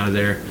coming out of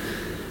there.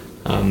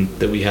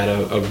 That we had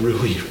a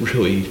really,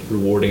 really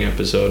rewarding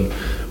episode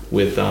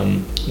with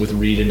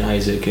Reed and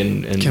Isaac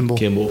and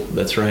Kimball.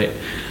 That's right.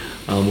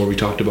 Where we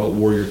talked about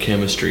warrior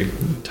chemistry.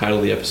 The title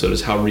of the episode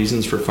is How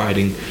Reasons for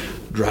Fighting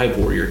Drive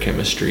Warrior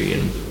Chemistry.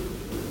 And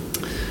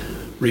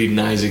Reed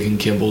and Isaac and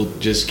Kimball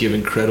just give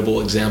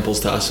incredible examples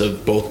to us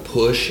of both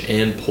push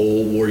and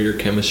pull warrior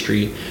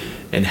chemistry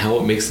and how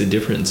it makes the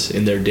difference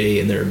in their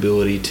day and their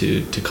ability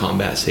to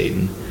combat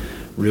Satan.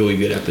 Really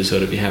good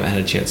episode if you haven't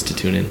had a chance to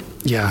tune in.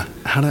 Yeah,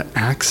 how to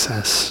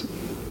access.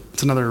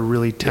 It's another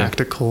really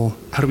tactical.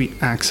 Yeah. How do we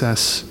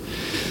access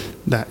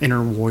that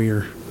inner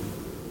warrior,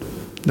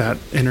 that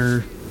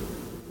inner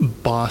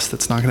boss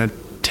that's not going to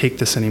take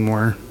this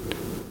anymore?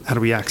 How do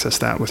we access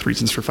that with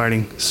Reasons for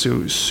Fighting?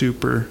 So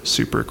super,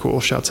 super cool.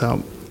 Shouts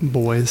out,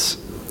 boys.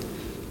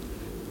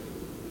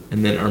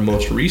 And then our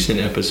most recent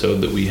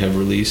episode that we have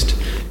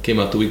released came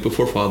out the week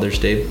before Father's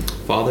Day.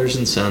 Fathers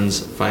and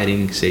Sons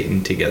Fighting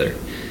Satan Together.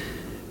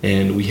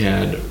 And we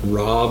had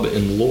Rob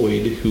and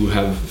Lloyd, who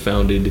have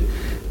founded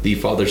the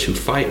Fathers Who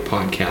Fight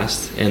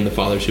podcast and the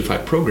Fathers Who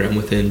Fight program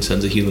within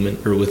Sons of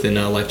Helaman, or within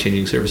Life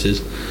Changing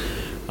Services,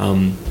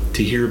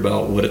 to hear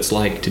about what it's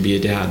like to be a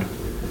dad,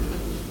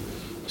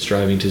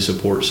 striving to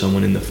support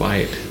someone in the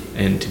fight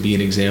and to be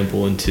an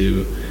example and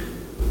to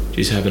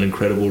just have an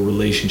incredible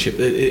relationship.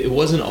 It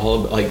wasn't all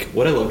about, like,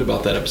 what I loved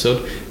about that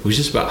episode, it was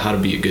just about how to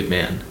be a good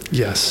man.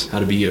 Yes. How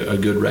to be a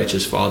good,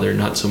 righteous father,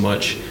 not so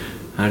much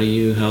how do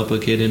you help a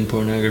kid in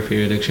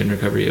pornography addiction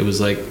recovery. It was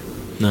like,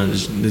 no,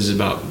 this is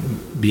about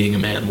being a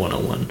man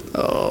 101.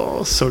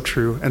 Oh, so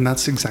true. And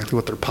that's exactly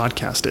what their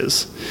podcast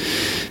is.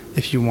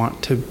 If you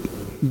want to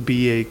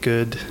be a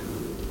good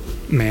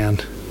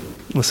man,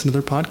 listen to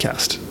their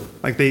podcast.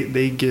 Like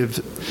they give,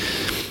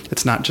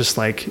 it's not just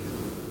like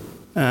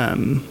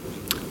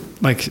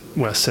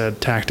Wes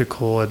said,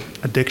 tactical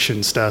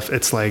addiction stuff.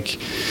 It's like,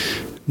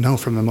 no,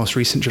 from the most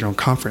recent General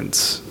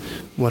Conference,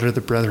 what are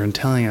the brethren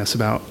telling us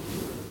about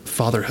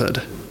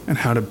fatherhood and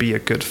how to be a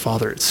good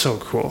father? It's so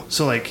cool.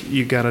 So like,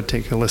 you got to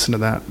take a listen to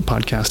that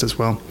podcast as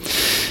well.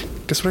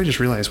 Guess what I just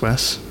realized,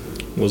 Wes?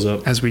 What's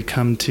up? As we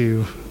come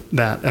to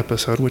that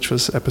episode, which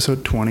was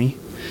episode 20,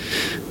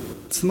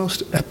 it's the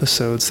most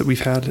episodes that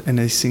we've had in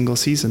a single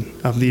season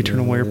of the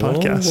Eternal Warrior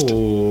podcast.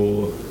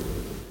 Oh,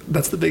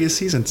 that's the biggest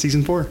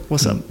season 4.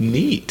 What's up?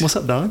 Neat. What's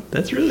up, dog?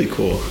 That's really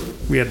cool.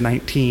 We had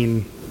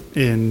 19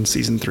 in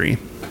season 3.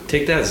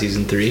 Take that,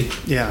 season 3.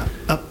 Yeah,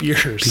 up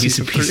yours. Piece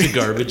of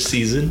garbage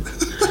season.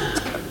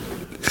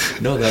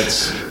 No,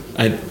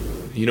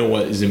 you know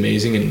what is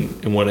amazing,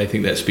 and what I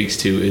think that speaks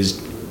to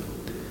is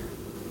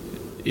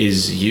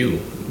you,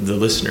 the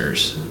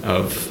listeners,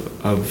 of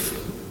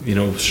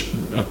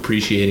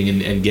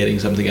appreciating and getting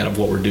something out of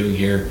what we're doing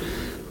here,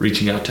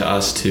 reaching out to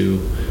us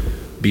to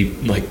be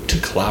like to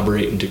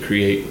collaborate and to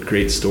create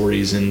great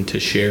stories and to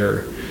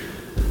share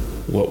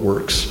what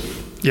works.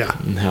 Yeah.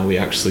 And how we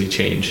actually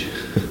change.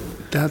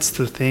 That's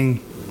the thing.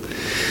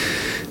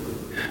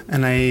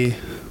 And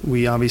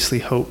we obviously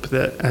hope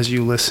that as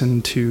you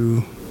listen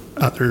to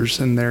others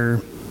and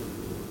their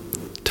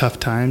tough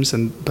times,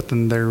 but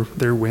then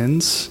their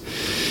wins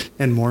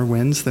and more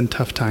wins than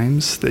tough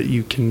times, that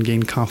you can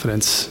gain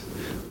confidence.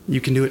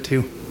 You can do it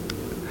too.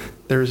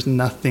 There's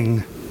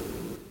nothing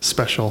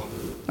special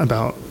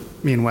about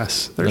me and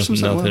Wes. There's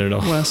nothing at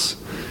all. Wes,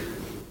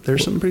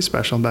 there's something pretty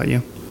special about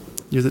you.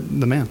 You're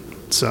the man.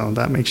 So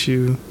that makes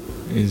you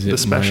the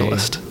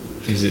specialist.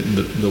 Is it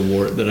the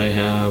wart that I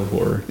have,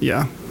 or?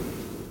 Yeah.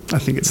 I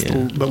think it's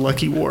the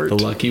lucky wart. The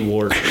lucky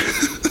wart.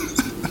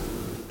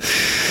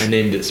 I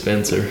named it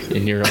Spencer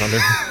in your honor.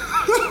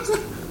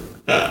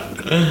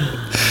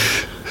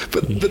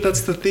 But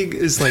that's the thing,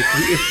 is like,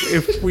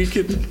 if we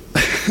could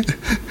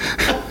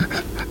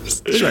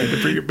trying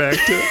to bring it back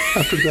to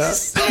after that.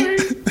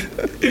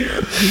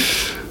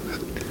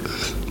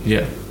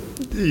 Yeah.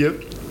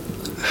 Yep.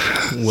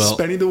 Well,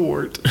 Spenny the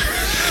wart.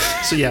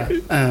 So yeah,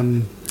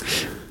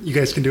 you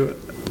guys can do it.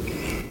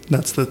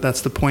 That's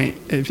the point.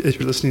 If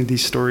you're listening to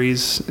these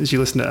stories, as you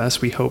listen to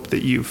us, we hope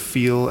that you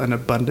feel an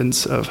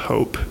abundance of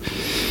hope.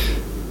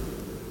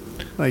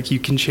 Like, you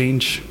can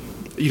change.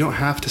 You don't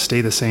have to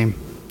stay the same.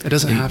 It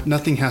doesn't have.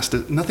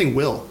 Nothing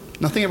will.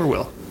 Nothing ever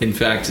will. In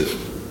fact,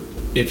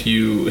 if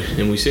you,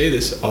 and we say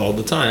this all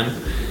the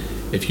time,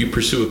 if you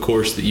pursue a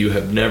course that you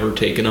have never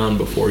taken on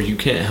before, you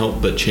can't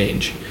help but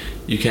change.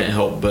 You can't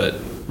help but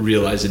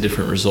realize a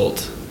different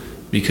result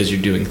because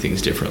you're doing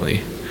things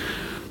differently.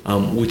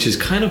 Which is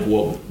kind of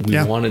what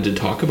we wanted to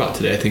talk about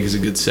today. I think is a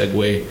good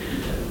segue.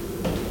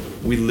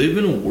 We live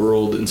in a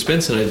world, and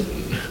Spence and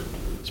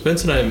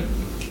I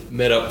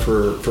met up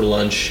for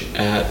lunch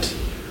at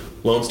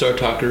Lone Star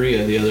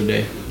Taqueria the other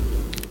day.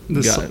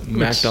 Got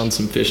macked on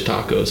some fish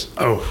tacos.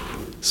 Oh,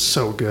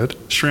 so good.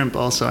 Shrimp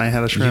also. I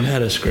had a shrimp. You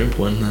had a shrimp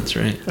one, that's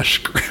right. A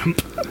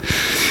shrimp.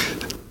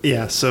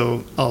 Yeah,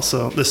 so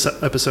also this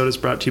episode is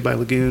brought to you by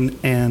Lagoon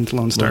and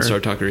Lone Star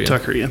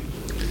Taqueria.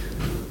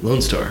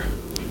 Lone Star,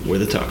 where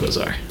the tacos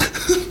are.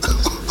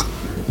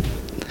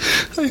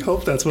 I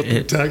hope that's what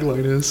the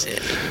tagline is.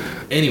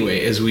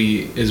 Anyway, as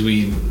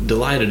we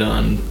delighted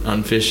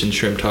on fish and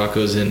shrimp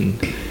tacos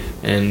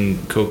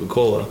and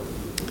Coca-Cola,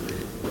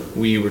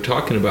 we were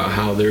talking about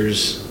how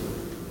there's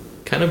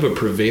kind of a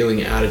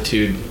prevailing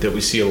attitude that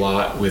we see a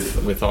lot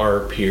with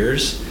our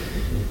peers,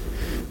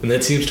 and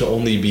that seems to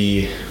only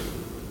be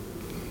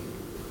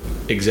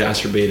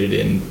exacerbated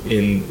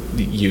in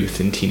youth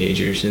and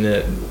teenagers, and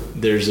that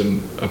there's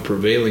a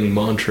prevailing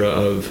mantra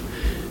of,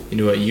 you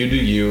know what, you do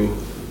you,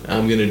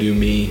 I'm gonna do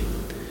me,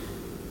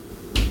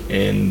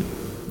 and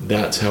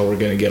that's how we're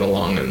gonna get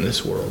along in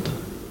this world.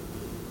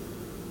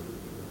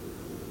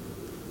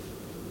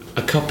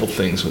 A couple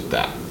things with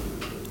that.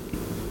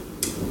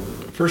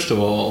 First of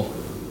all,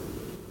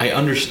 I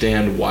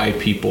understand why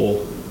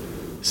people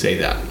say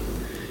that,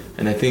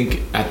 and I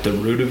think at the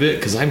root of it,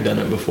 because I've done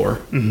it before,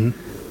 and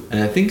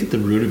I think at the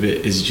root of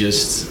it is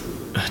just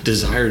a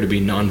desire to be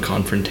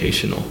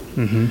non-confrontational.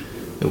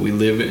 That we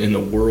live in a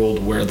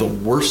world where the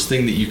worst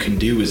thing that you can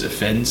do is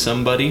offend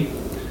somebody,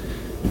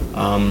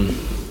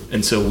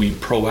 and so we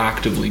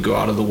proactively go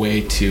out of the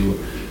way to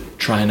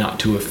try not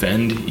to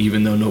offend,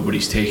 even though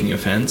nobody's taking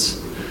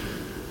offense.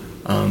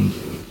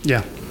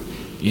 Yeah.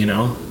 You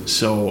know,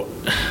 so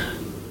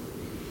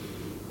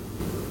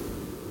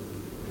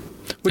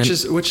which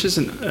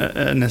isn't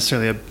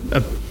necessarily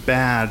a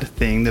bad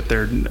thing, that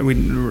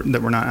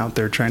we're not out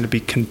there trying to be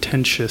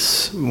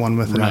contentious one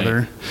with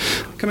another.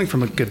 Coming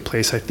from a good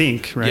place, I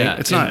think, right? Yeah,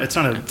 it's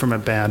not from a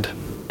bad.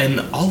 And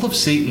all of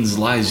Satan's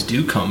lies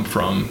do come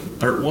from,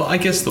 or well, I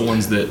guess the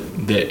ones that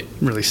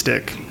really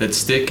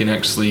stick and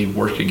actually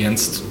work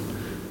against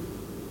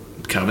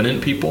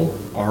covenant people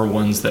are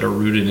ones that are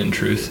rooted in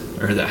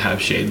truth, or that have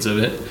shades of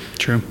it.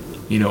 True.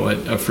 You know,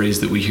 a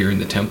phrase that we hear in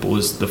the temple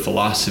is the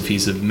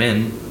philosophies of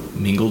men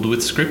mingled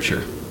with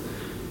scripture.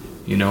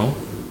 You know,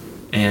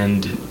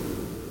 and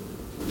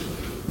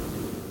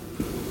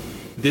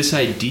this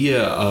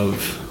idea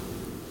of,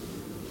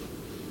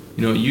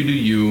 you know, you do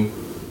you,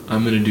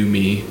 I'm going to do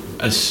me,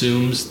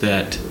 assumes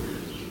that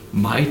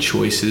my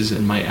choices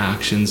and my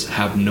actions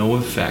have no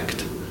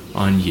effect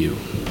on you,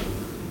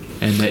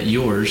 and that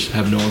yours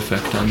have no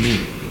effect on me.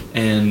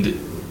 And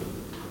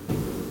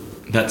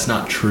that's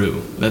not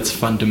true. That's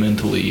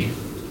fundamentally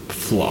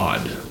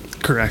flawed.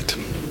 Correct.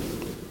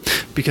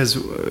 Because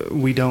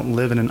we don't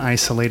live in an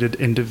isolated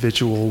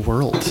individual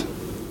world.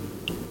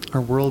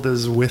 Our world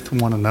is with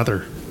one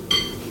another.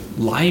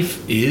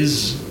 Life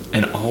is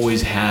and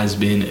always has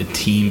been a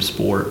team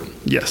sport.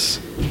 Yes.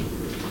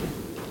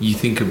 You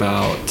think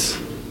about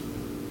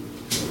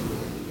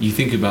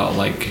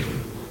like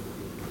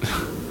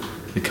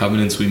the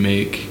covenants we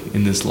make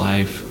in this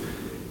life.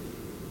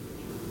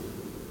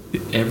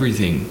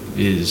 Everything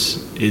is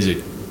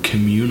a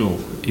communal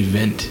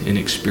event and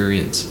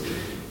experience.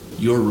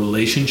 Your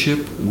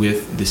relationship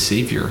with the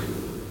Savior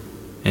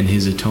and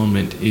his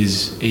atonement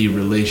is a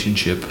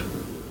relationship.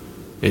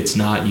 It's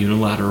not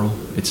unilateral.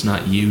 It's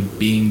not you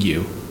being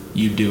you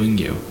doing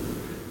you.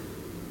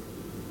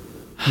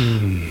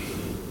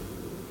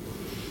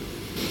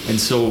 And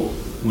so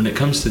when it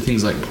comes to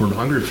things like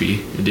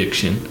pornography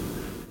addiction,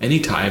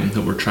 anytime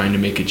that we're trying to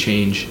make a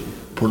change,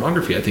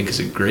 pornography, I think, is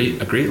a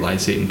great lie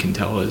Satan can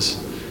tell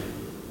us.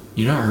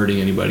 You're not hurting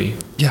anybody.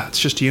 Yeah, it's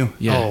just you.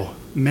 Yeah. Oh,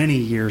 many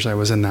years I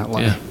was in that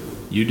lie. Yeah.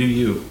 You do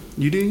you.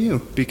 You do you,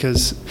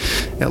 because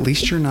at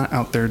least you're not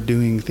out there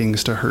doing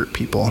things to hurt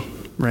people,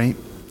 right?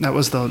 That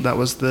was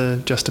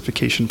the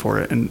justification for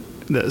it, and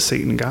that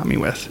Satan got me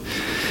with.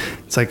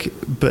 It's like,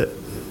 but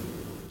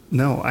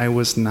no, I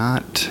was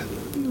not.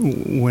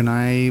 When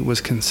I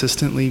was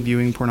consistently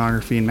viewing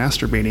pornography and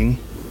masturbating,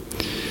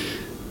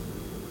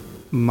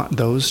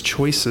 those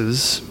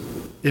choices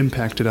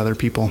impacted other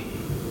people.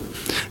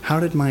 How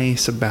did my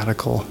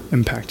sabbatical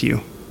impact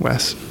you,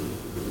 Wes?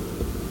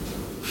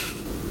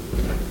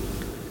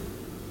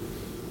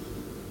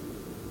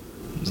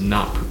 I was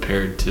not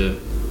prepared to.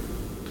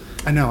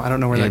 I know. I don't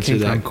know where that came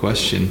from. Answer that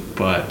question,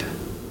 but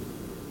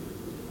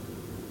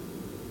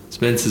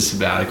Spence's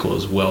sabbatical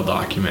is well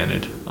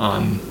documented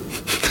on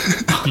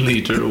the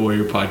Eternal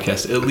Warrior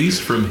podcast, at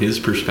least from his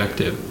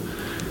perspective.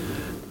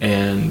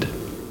 And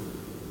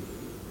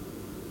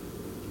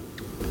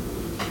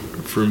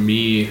for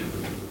me,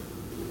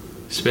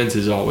 Spence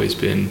has always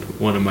been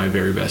one of my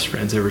very best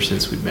friends ever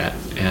since we met.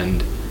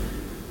 And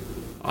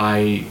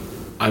I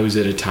was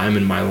at a time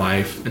in my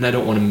life, and I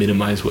don't want to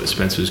minimize what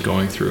Spence was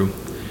going through,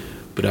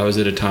 but I was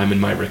at a time in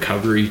my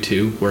recovery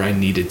too where I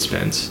needed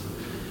Spence.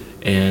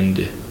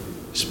 And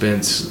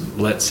Spence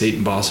let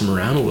Satan boss him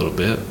around a little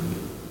bit,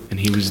 and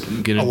he was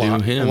going to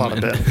do him. A lot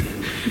of it.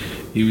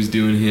 He was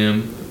doing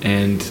him,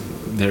 and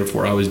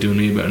therefore I was doing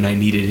me, and I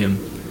needed him.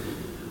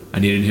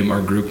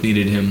 Our group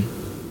needed him.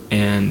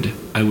 And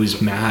I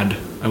was mad.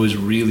 I was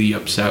really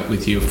upset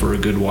with you for a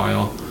good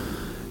while.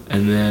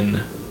 And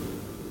then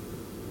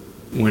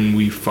when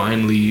we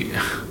finally,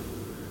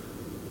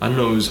 I don't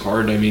know, it was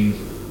hard. I mean,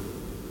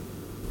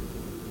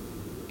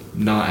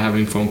 not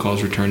having phone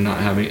calls returned,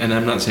 and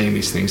I'm not saying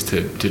these things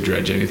to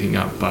dredge anything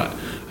up, but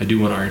I do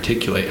want to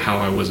articulate how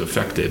I was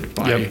affected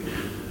by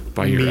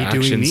your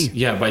actions. Doing me.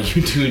 Yeah, by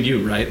you doing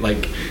you, right?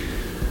 Like,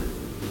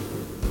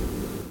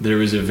 there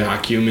was a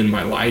vacuum in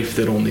my life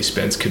that only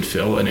Spence could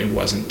fill, and it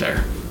wasn't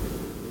there.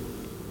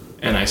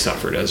 And I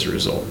suffered as a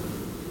result.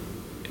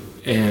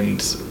 And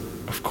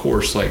of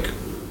course,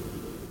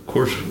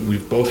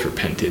 we've both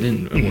repented,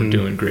 and we're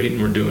doing great,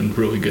 and we're doing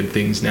really good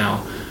things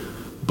now.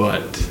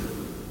 But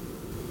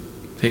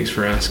thanks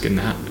for asking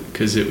that,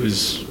 because it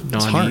was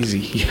not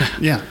easy.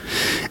 Yeah.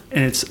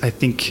 And I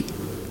think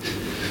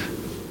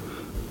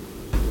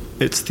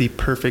it's the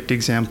perfect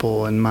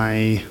example in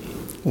my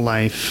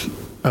life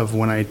of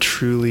when I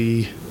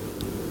truly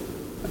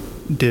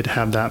did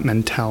have that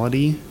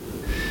mentality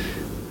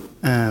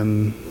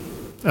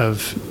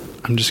of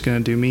I'm just going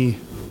to do me,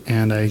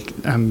 and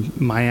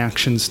my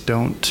actions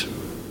aren't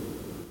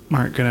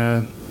going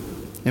to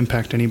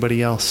impact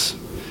anybody else.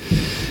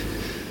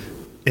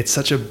 It's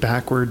such a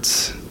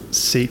backwards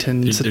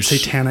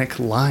satanic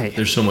lie.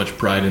 There's so much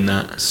pride in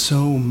that.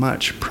 So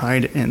much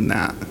pride in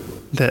that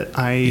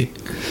I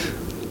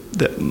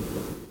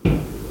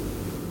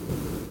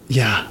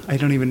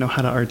don't even know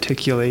how to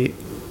articulate.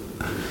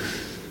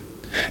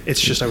 It's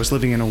just I was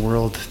living in a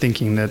world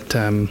thinking that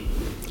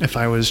if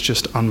I was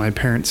just on my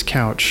parents'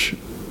 couch,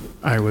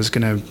 I was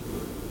gonna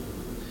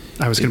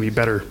be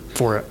better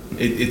for it.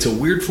 It's a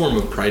weird form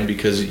of pride,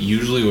 because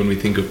usually when we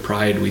think of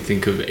pride, we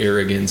think of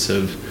arrogance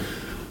of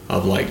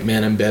like,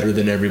 man, I'm better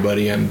than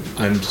everybody. I'm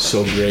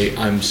so great.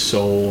 I'm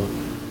so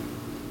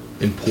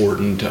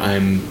important.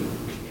 I'm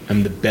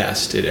the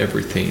best at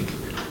everything.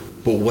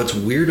 But what's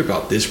weird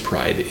about this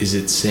pride is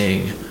it's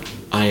saying,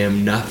 I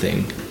am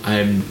nothing.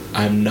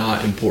 I'm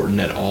not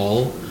important at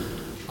all.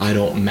 I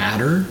don't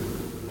matter.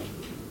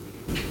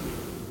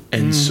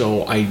 And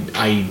so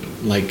I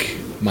like,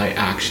 my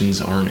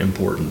actions aren't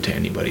important to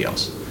anybody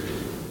else.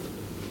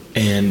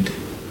 And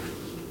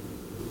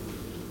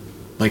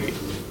like,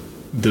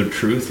 the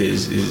truth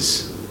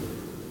is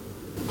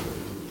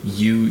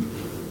you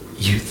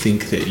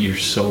think that you're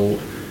so,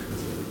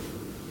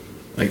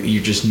 like,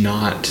 you're just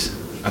not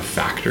a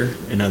factor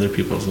in other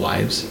people's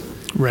lives.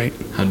 Right.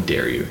 How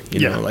dare you?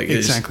 You know, like,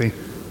 exactly.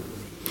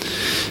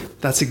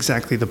 That's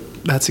exactly the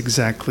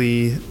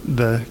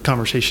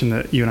conversation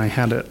that you and I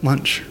had at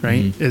lunch,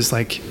 right? Mm-hmm. Is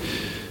like,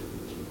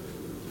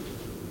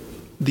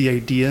 the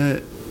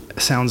idea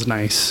sounds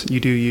nice. You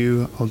do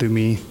you, I'll do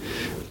me.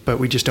 But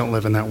we just don't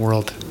live in that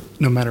world.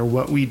 No matter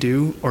what we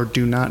do or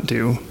do not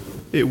do,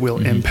 it will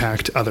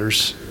impact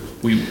others.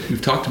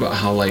 we've talked about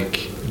how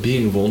like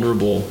being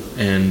vulnerable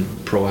and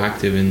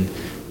proactive and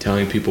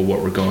telling people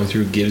what we're going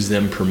through gives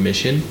them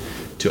permission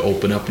to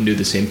open up and do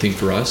the same thing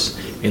for us.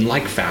 In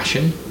like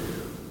fashion,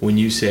 when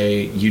you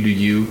say you do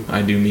you,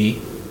 I do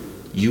me,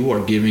 you are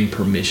giving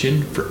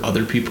permission for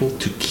other people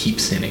to keep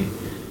sinning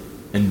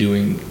and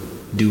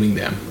doing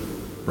them,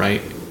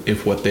 right?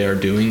 If what they are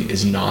doing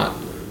is not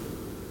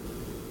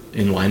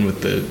in line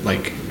with the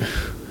like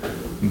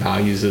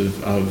values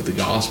of the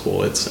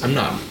gospel. I'm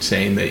not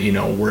saying that, you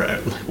know,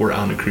 we're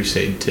on a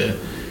crusade to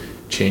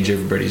change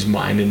everybody's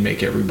mind and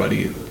make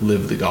everybody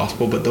live the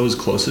gospel, but those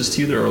closest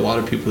to you, there are a lot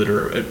of people that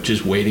are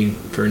just waiting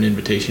for an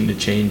invitation to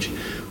change.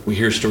 We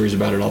hear stories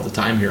about it all the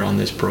time here on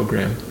this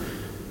program.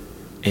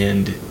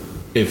 And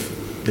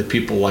if the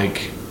people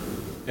like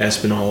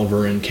Espen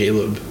Oliver and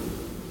Caleb,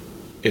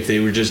 if they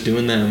were just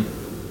doing them,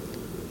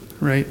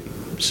 right,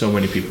 so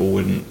many people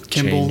wouldn't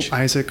Kimball, change.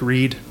 Isaac,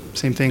 Reed,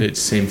 same thing. It's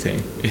same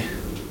thing.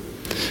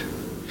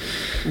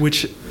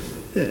 Which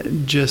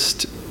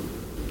just,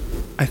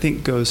 I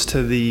think, goes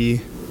to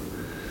the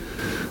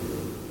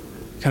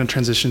kind of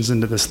transitions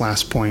into this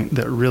last point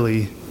that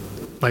really,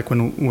 like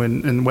when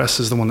and Wes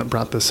is the one that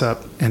brought this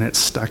up, and it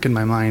stuck in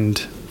my mind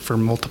for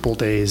multiple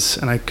days,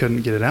 and I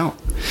couldn't get it out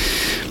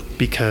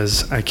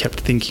because I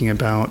kept thinking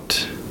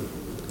about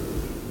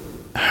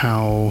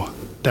how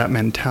that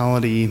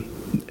mentality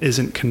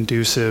isn't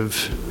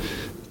conducive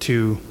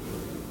to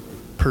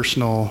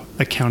personal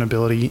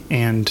accountability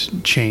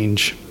and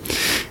change.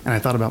 And I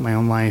thought about my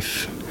own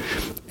life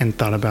and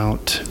thought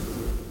about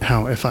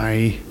how if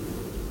I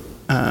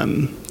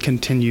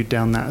continued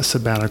down that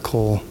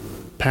sabbatical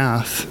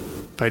path,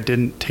 if I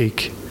didn't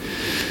take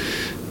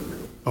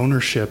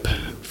ownership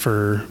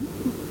for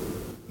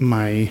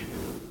my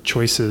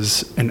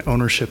choices and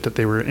ownership that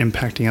they were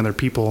impacting other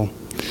people,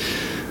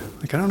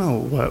 like, I don't know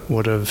what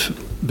would have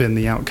been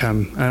the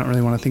outcome. I don't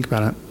really want to think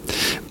about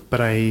it, but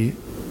I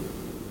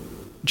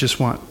just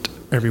want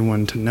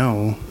everyone to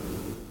know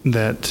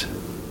that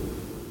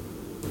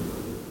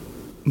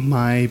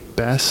my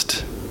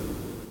best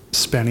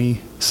Spenny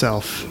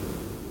self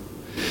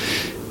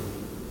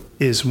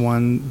is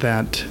one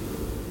that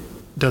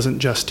doesn't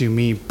just do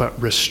me, but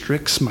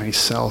restricts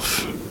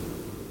myself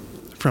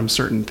from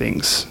certain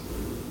things.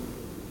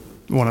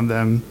 One of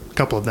them, a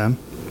couple of them,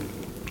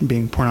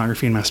 being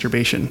pornography and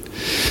masturbation.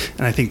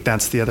 And I think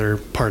that's the other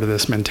part of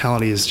this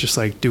mentality, is just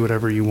like, do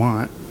whatever you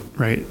want,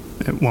 right?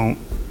 It won't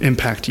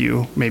impact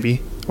you,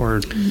 maybe, or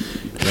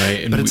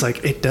right. But it's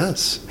like, it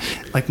does.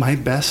 Like my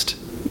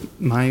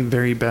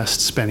very best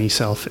Spenny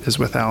self is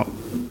without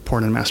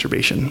porn and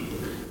masturbation.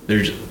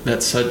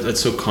 That's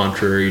so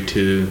contrary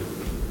to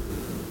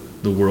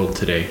the world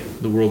today.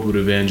 The world would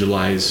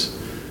evangelize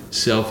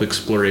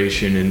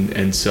self-exploration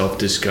and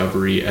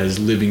self-discovery as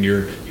living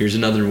here's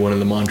another one of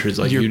the mantras,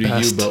 like you do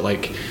you, but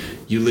like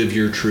you live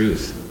your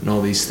truth and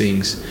all these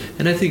things.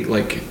 And I think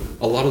like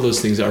a lot of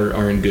those things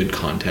are in good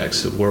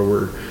context of where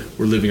we're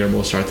living our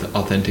most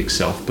authentic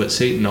self, but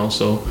Satan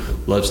also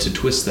loves to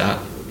twist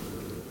that.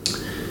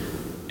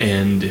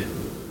 And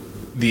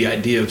the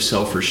idea of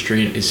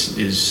self-restraint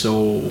is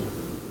so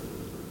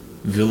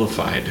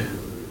vilified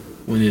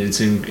when it's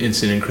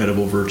an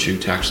incredible virtue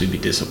to actually be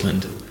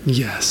disciplined.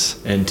 Yes.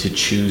 And to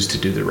choose to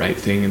do the right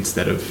thing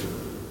instead of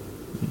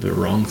the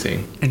wrong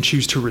thing. And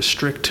choose to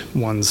restrict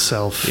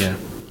oneself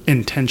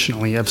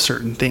intentionally of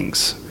certain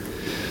things.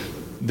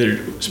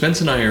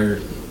 Spence and I are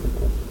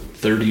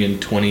 30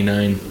 and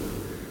 29.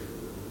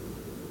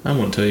 I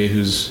won't tell you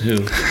who's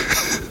who.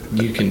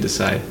 You can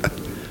decide.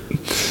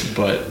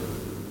 But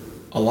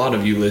a lot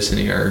of you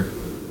listening are,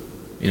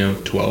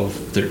 12,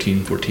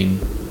 13, 14,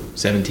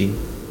 17,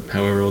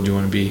 however old you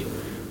want to be.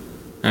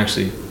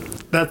 Actually,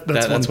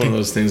 that's one of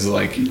those things that,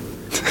 like,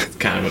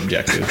 kind of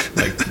objective.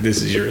 Like,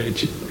 this is your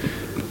age,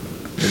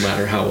 no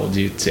matter how old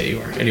you say you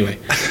are. Anyway,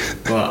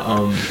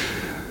 but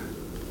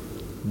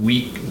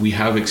we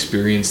have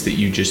experience that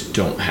you just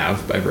don't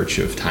have by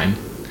virtue of time,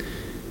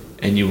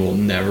 and you will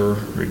never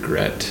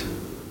regret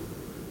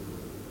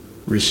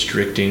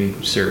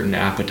restricting certain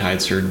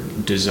appetites or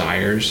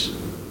desires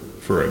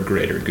for a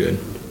greater good.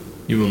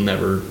 You will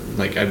never,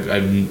 like,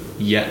 I've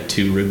yet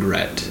to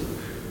regret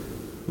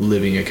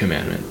living a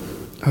commandment.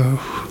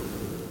 Oh.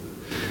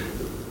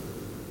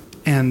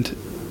 And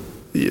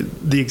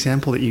the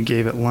example that you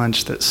gave at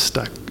lunch that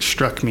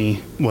struck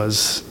me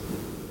was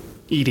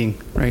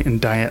eating, right, and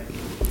diet.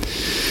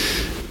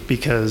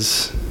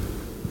 Because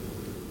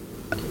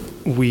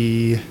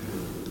we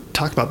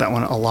talk about that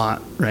one a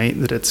lot, right?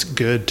 That it's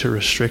good to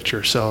restrict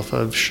yourself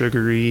of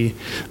sugary,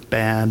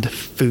 bad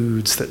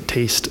foods that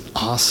taste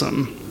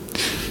awesome.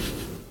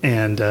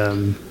 And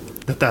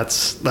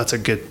that's a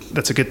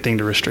good thing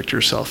to restrict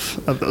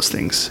yourself of those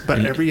things. But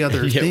and every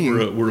other thing,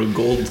 we're a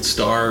Gold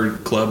Star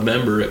Club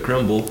member at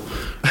Crumble,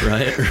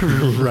 right?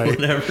 Right.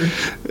 Whatever.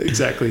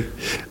 Exactly.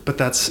 But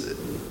that's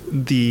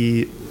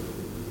the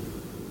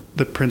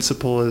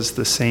principle is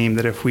the same,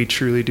 that if we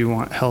truly do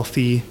want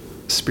healthy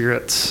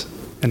spirits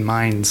and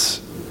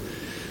minds,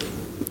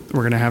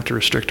 we're going to have to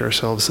restrict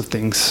ourselves of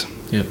things.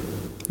 Yep.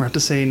 We have to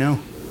say no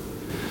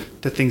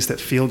the things that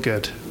feel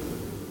good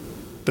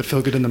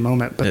in the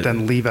moment, but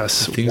then leave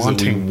us the things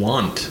wanting. that we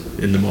want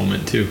in the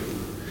moment too.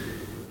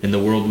 And the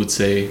world would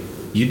say,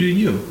 you do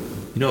you.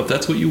 You know, if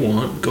that's what you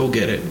want, go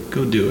get it.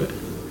 Go do it.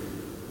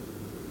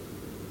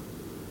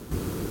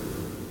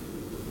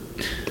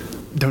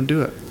 Don't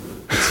do it.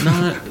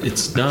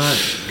 It's not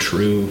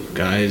true,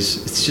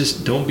 guys. It's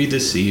just, don't be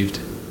deceived.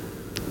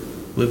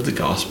 Live the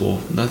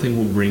gospel. Nothing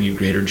will bring you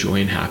greater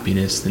joy and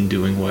happiness than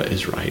doing what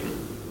is right.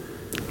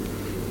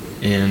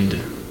 And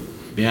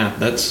yeah,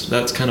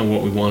 that's kind of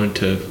what we wanted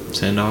to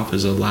send off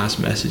as a last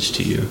message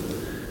to you.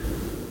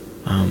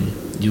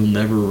 You'll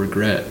never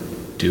regret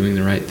doing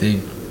the right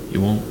thing.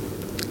 You won't.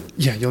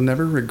 Yeah, you'll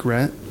never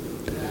regret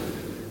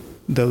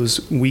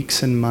those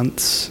weeks and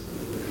months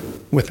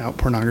without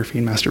pornography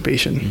and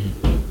masturbation,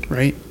 mm-hmm.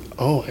 right?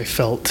 Oh, I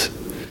felt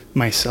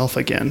myself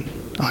again.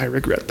 Oh, I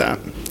regret that.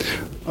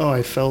 Oh,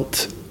 I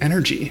felt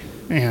energy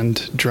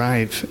and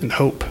drive and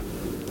hope.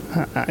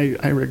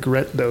 I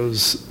regret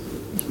those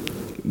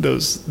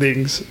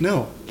things.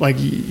 No, like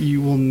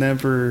you will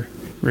never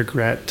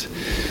regret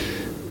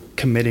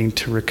committing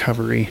to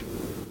recovery,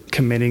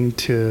 committing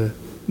to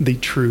the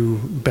true,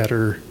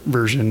 better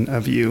version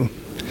of you.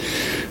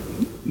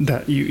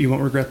 That you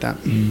won't regret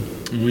that.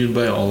 And we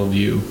invite all of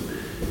you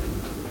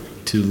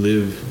to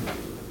live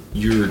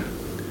to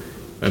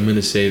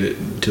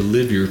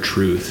live your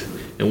truth.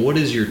 And what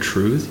is your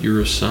truth?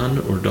 You're a son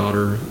or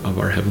daughter of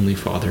our Heavenly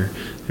Father.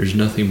 There's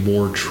nothing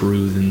more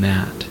true than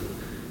that.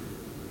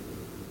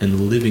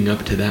 And living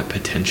up to that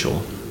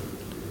potential,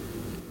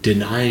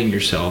 denying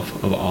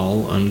yourself of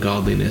all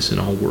ungodliness and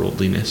all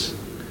worldliness,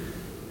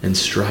 and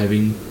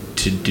striving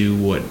to do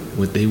what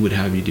they would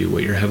have you do,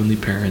 what your heavenly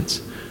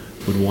parents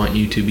would want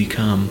you to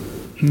become,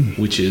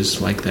 which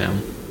is like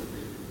them.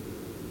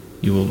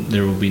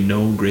 There will be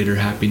no greater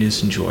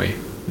happiness and joy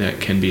that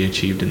can be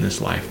achieved in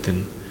this life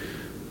than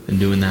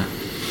doing that.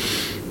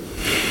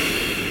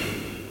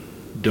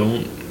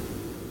 Don't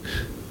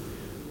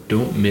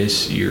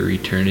miss your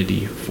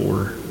eternity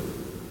for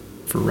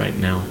right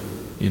now,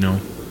 you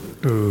know?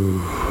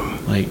 Ooh.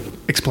 Like,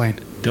 explain.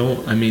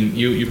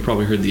 You've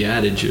probably heard the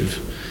adage of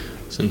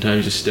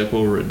sometimes you step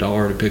over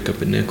 $1 to pick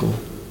up a nickel,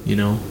 you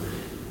know?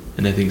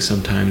 And I think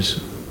sometimes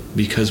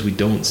because we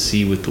don't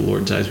see with the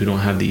Lord's eyes, we don't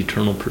have the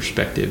eternal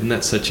perspective. And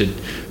that's such a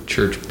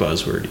church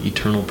buzzword,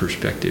 eternal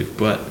perspective.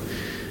 But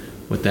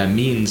what that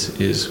means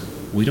is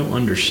we don't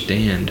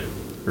understand,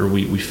 or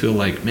we feel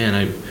like, man,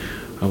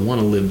 I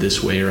want to live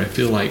this way, or I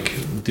feel like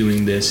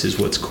doing this is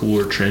what's cool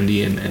or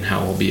trendy and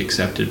how I'll be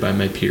accepted by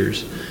my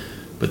peers.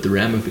 But the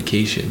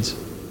ramifications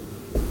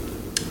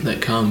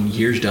that come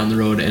years down the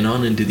road and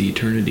on into the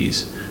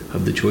eternities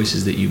of the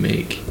choices that you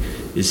make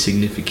is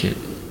significant.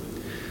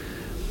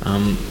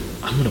 I'm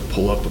going to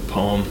pull up a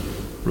poem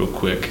real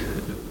quick.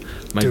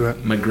 Do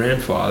it. My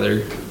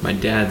grandfather, my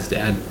dad's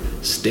dad,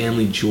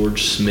 Stanley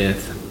George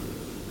Smith,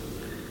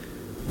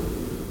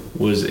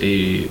 was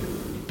a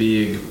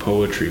big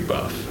poetry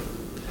buff.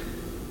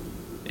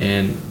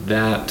 And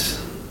that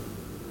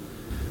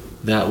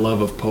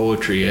love of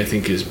poetry, I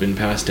think, has been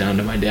passed down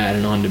to my dad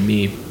and on to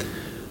me.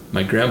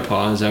 My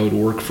grandpa, as I would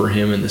work for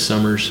him in the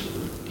summers,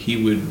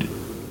 he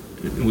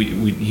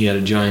had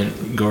a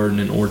giant garden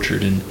and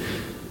orchard, and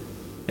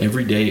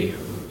every day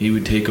he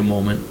would take a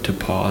moment to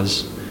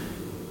pause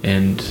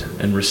and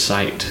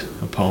recite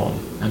a poem.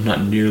 I'm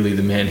not nearly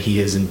the man he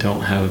is and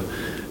don't have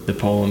the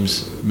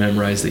poems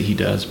memorized that he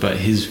does, but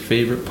his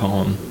favorite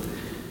poem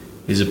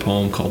is a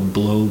poem called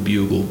Blow,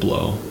 Bugle,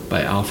 Blow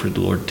by Alfred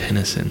Lord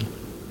Tennyson.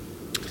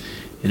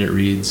 And it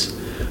reads,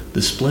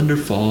 "The splendor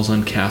falls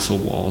on castle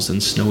walls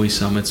and snowy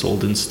summits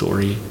old in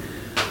story.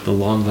 The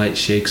long light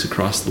shakes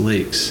across the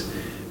lakes,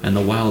 and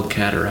the wild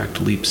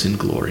cataract leaps in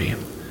glory.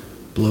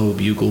 Blow,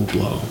 bugle,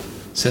 blow,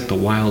 set the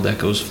wild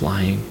echoes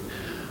flying.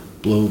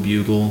 Blow,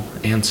 bugle,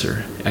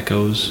 answer,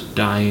 echoes,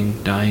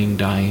 dying, dying,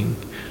 dying.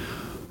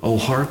 Oh,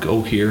 hark,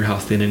 oh, hear, how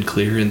thin and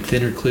clear, and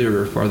thinner,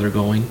 clearer, farther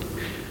going.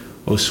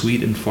 Oh,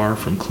 sweet and far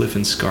from cliff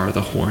and scar,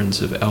 the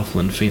horns of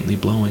Elfland faintly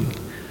blowing.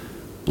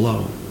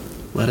 Blow,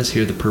 let us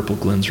hear the purple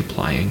glens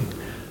replying.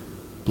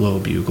 Blow,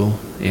 bugle,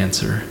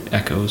 answer,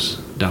 echoes,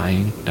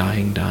 dying,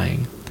 dying,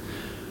 dying.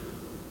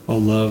 Oh,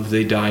 love,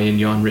 they die in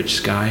yon rich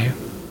sky.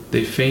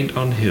 They faint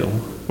on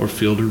hill or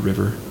field or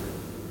river.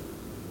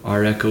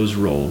 Our echoes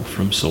roll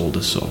from soul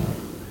to soul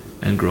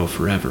and grow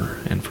forever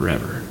and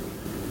forever.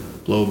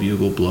 Blow,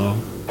 bugle, blow,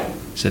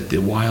 set the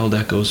wild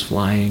echoes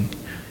flying,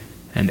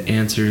 and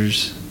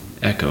answers,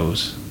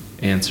 echoes,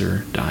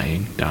 answer,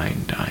 dying,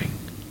 dying, dying."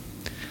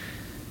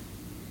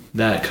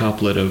 That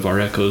couplet of "our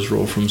echoes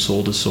roll from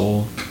soul to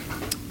soul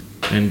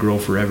and grow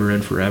forever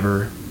and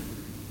forever"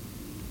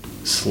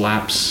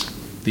 slaps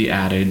the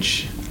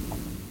adage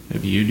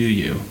of "you do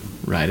you"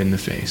 right in the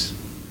face.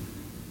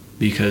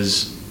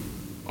 Because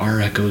our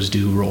echoes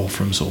do roll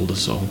from soul to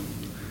soul.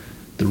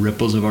 The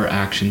ripples of our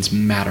actions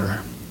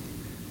matter.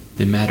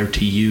 They matter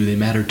to you. They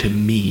matter to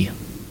me.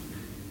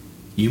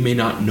 You may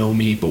not know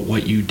me, but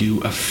what you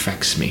do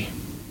affects me.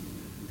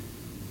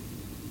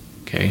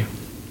 Okay?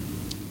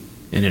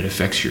 And it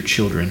affects your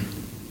children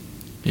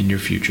and your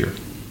future.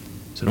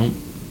 So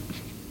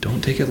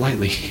don't take it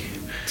lightly.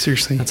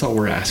 Seriously. That's all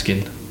we're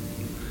asking.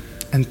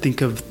 And think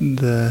of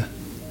the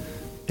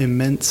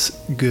immense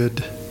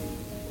good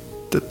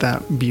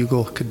that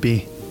bugle could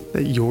be,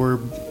 that your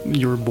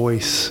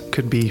voice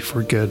could be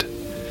for good.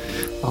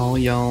 All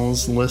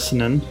y'all's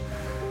listening,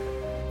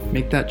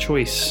 make that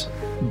choice.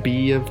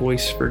 Be a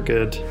voice for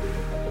good.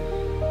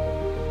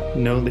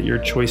 Know that your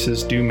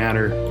choices do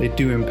matter. They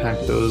do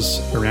impact those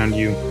around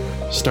you.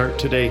 Start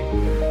today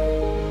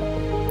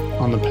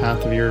on the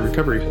path of your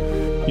recovery.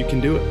 You can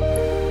do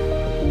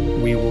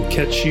it. We will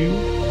catch you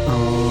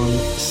on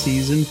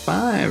season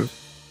 5.